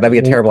 Yeah, that'd be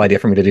a terrible idea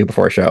for me to do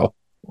before a show.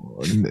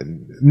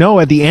 No,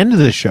 at the end of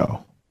the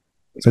show.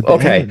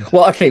 Okay.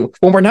 Well, okay.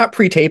 When we're not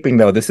pre-taping,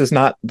 though, this is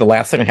not the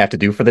last thing I have to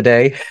do for the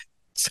day.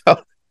 So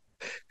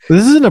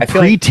this isn't a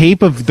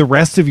pre-tape of the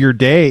rest of your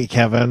day,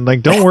 Kevin.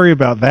 Like, don't worry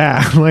about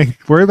that. Like,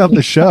 worry about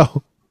the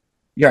show.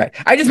 You're right.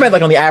 I just meant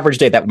like on the average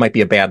day, that might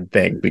be a bad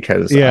thing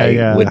because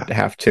I would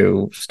have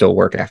to still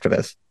work after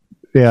this.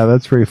 Yeah,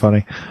 that's pretty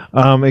funny.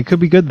 It could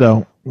be good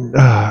though.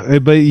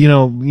 But you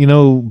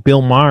know,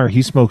 Bill Maher,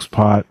 he smokes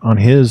pot on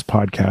his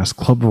podcast,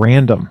 Club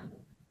Random.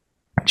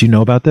 Do you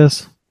know about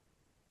this?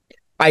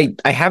 I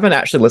haven't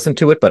actually listened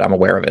to it, but I'm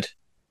aware of it.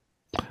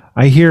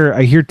 I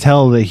hear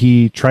tell that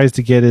he tries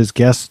to get his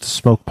guests to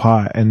smoke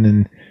pot, and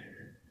then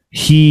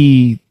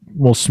he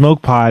will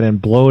smoke pot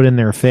and blow it in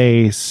their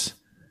face,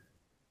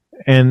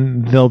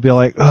 and they'll be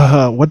like,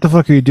 "What the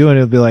fuck are you doing?"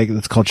 It'll be like,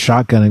 "It's called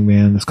shotgunning,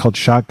 man. It's called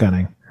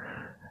shotgunning."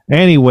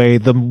 Anyway,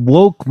 the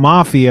woke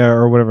mafia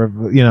or whatever,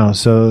 you know.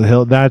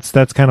 So that's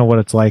kind of what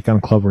it's like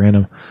on Club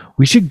Random.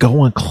 We should go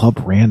on Club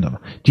Random.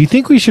 Do you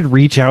think we should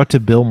reach out to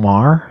Bill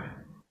Maher?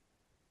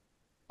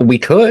 We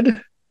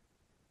could.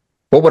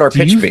 What would our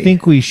pitch be? Do you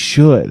think we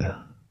should?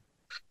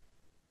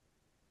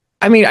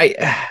 I mean,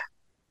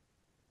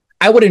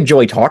 I would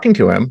enjoy talking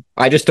to him.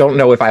 I just don't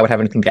know if I would have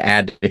anything to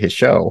add to his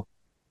show.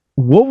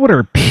 What would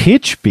our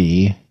pitch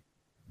be?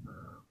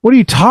 What are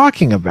you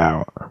talking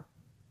about?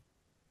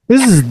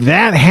 This is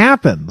That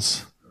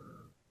Happens.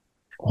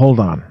 Hold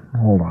on.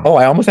 Oh,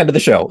 I almost ended the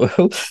show.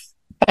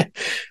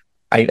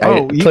 I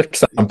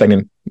clicked something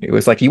and it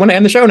was like, you want to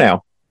end the show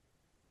now?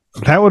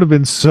 That would have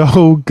been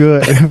so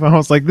good if I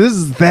was like, this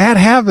is That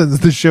Happens.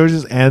 The show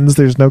just ends.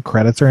 There's no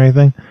credits or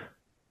anything.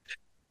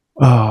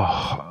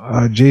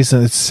 Oh,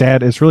 Jason, it's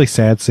sad. It's really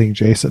sad seeing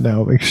Jason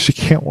now because she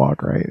can't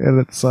walk right and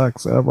it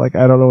sucks. And I'm like,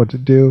 I don't know what to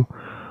do.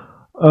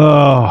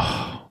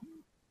 Oh,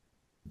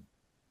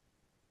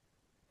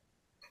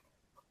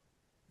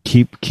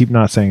 keep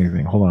not saying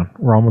anything. Hold on.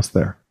 We're almost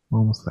there.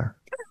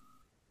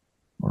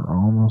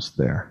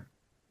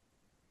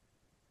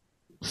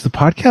 Does the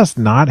podcast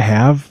not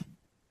have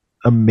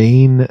a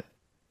main?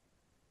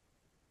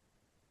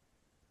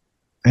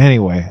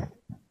 Anyway,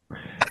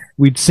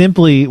 we'd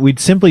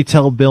simply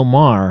tell Bill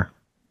Maher,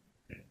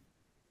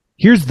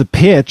 here's the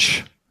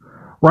pitch.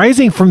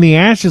 Rising from the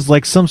ashes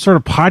like some sort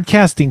of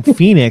podcasting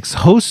phoenix,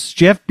 hosts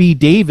Jeff B.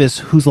 Davis,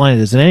 whose line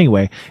it is it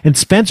anyway, and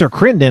Spencer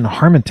Crittenden,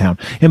 Harmontown,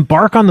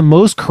 embark on the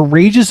most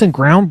courageous and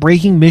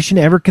groundbreaking mission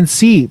ever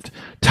conceived,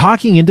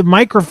 talking into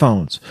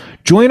microphones.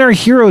 Join our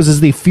heroes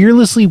as they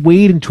fearlessly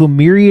wade into a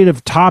myriad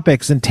of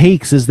topics and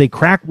takes as they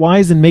crack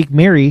wise and make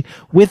merry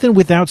with and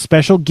without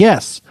special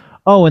guests.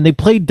 Oh, and they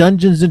play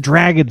Dungeons and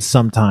Dragons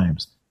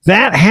sometimes.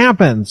 That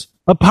Happens,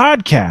 a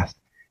podcast.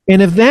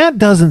 And if that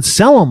doesn't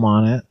sell them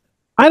on it,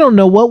 I don't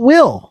know what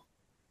will.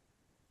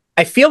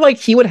 I feel like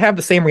he would have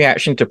the same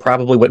reaction to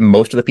probably what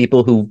most of the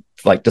people who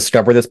like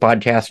discover this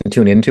podcast and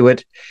tune into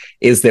it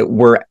is that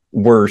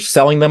we're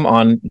selling them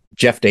on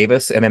Jeff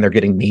Davis and then they're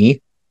getting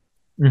me.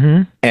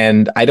 Mm-hmm.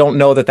 And I don't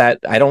know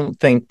I don't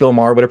think Bill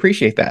Maher would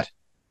appreciate that.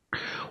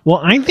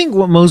 Well, I think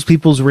what most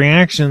people's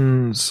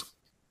reactions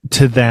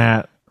to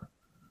that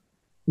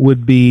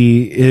would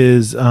be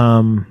is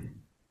I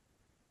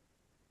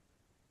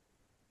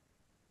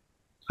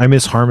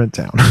miss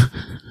Harmontown.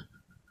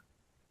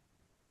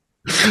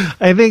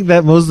 I think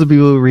that most of the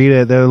people who read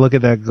it, they look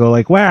at that and go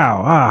like,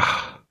 wow,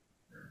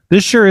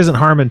 this sure isn't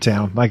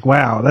Harmontown. Like,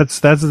 wow,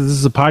 this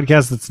is a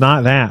podcast that's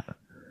not that.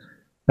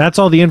 That's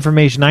all the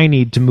information I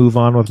need to move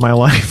on with my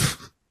life.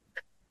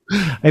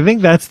 I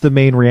think that's the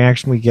main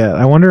reaction we get.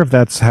 I wonder if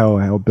that's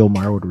how Bill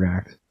Maher would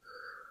react.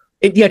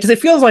 Yeah, because it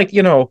feels like,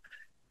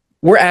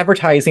 we're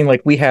advertising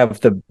like we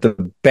have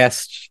the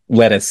best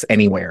lettuce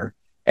anywhere.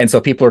 And so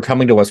people are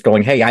coming to us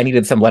going, hey, I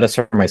needed some lettuce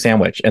for my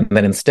sandwich. And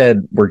then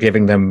instead we're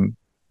giving them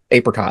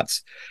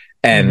apricots.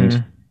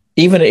 And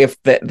even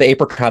if the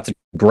apricots are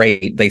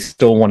great, they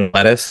still want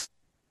lettuce.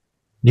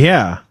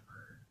 Yeah.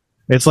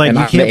 It's like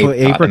you can't put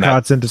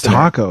apricots into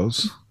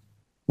tacos.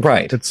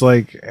 Right. It's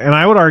like, and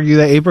I would argue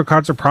that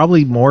apricots are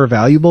probably more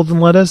valuable than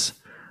lettuce.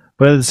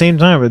 But at the same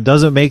time, it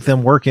doesn't make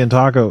them work in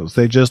tacos.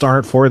 They just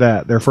aren't for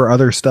that. They're for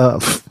other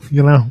stuff,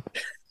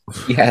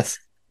 Yes.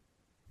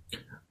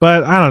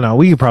 But I don't know.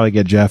 We could probably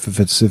get Jeff if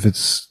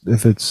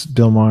it's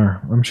Bill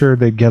Maher. I'm sure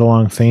they'd get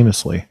along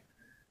famously,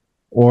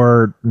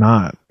 or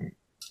not,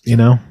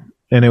 and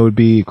it would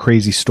be a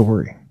crazy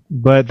story.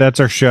 But that's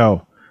our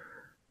show.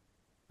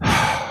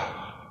 God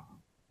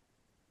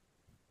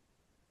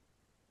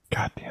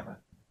damn it.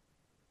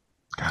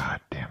 God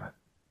damn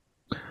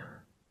it.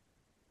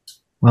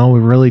 Well,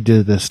 we really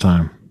did this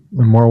time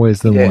in more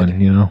ways than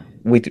one,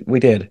 We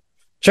did.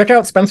 Check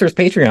out Spencer's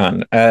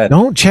Patreon.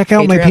 Don't check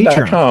out my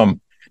Patreon.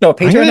 No,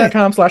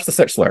 patreon.com/the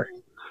Sixler.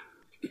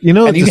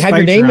 And you can have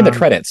your name in the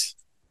credits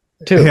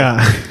too.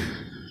 Yeah.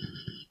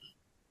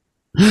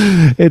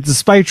 It's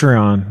a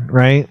Spytreon,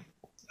 right?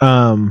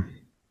 I'm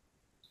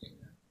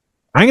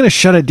going to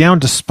shut it down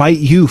to spite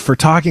you for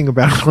talking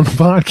about it on the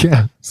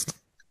podcast.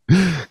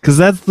 Because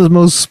that's the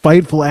most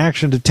spiteful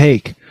action to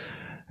take.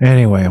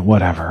 Anyway,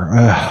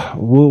 whatever.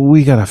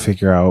 We got to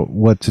figure out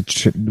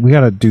we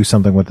got to do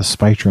something with the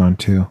Spytreon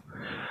too.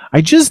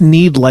 I just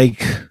need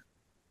like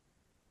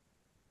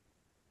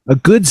a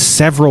good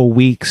several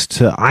weeks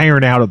to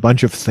iron out a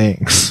bunch of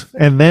things,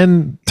 and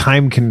then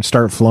time can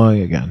start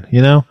flowing again.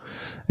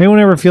 Anyone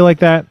ever feel like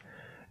that?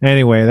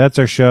 Anyway, that's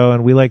our show,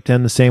 and we like to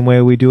end the same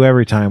way we do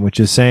every time, which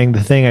is saying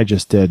the thing I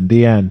just did.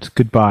 The end.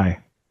 Goodbye.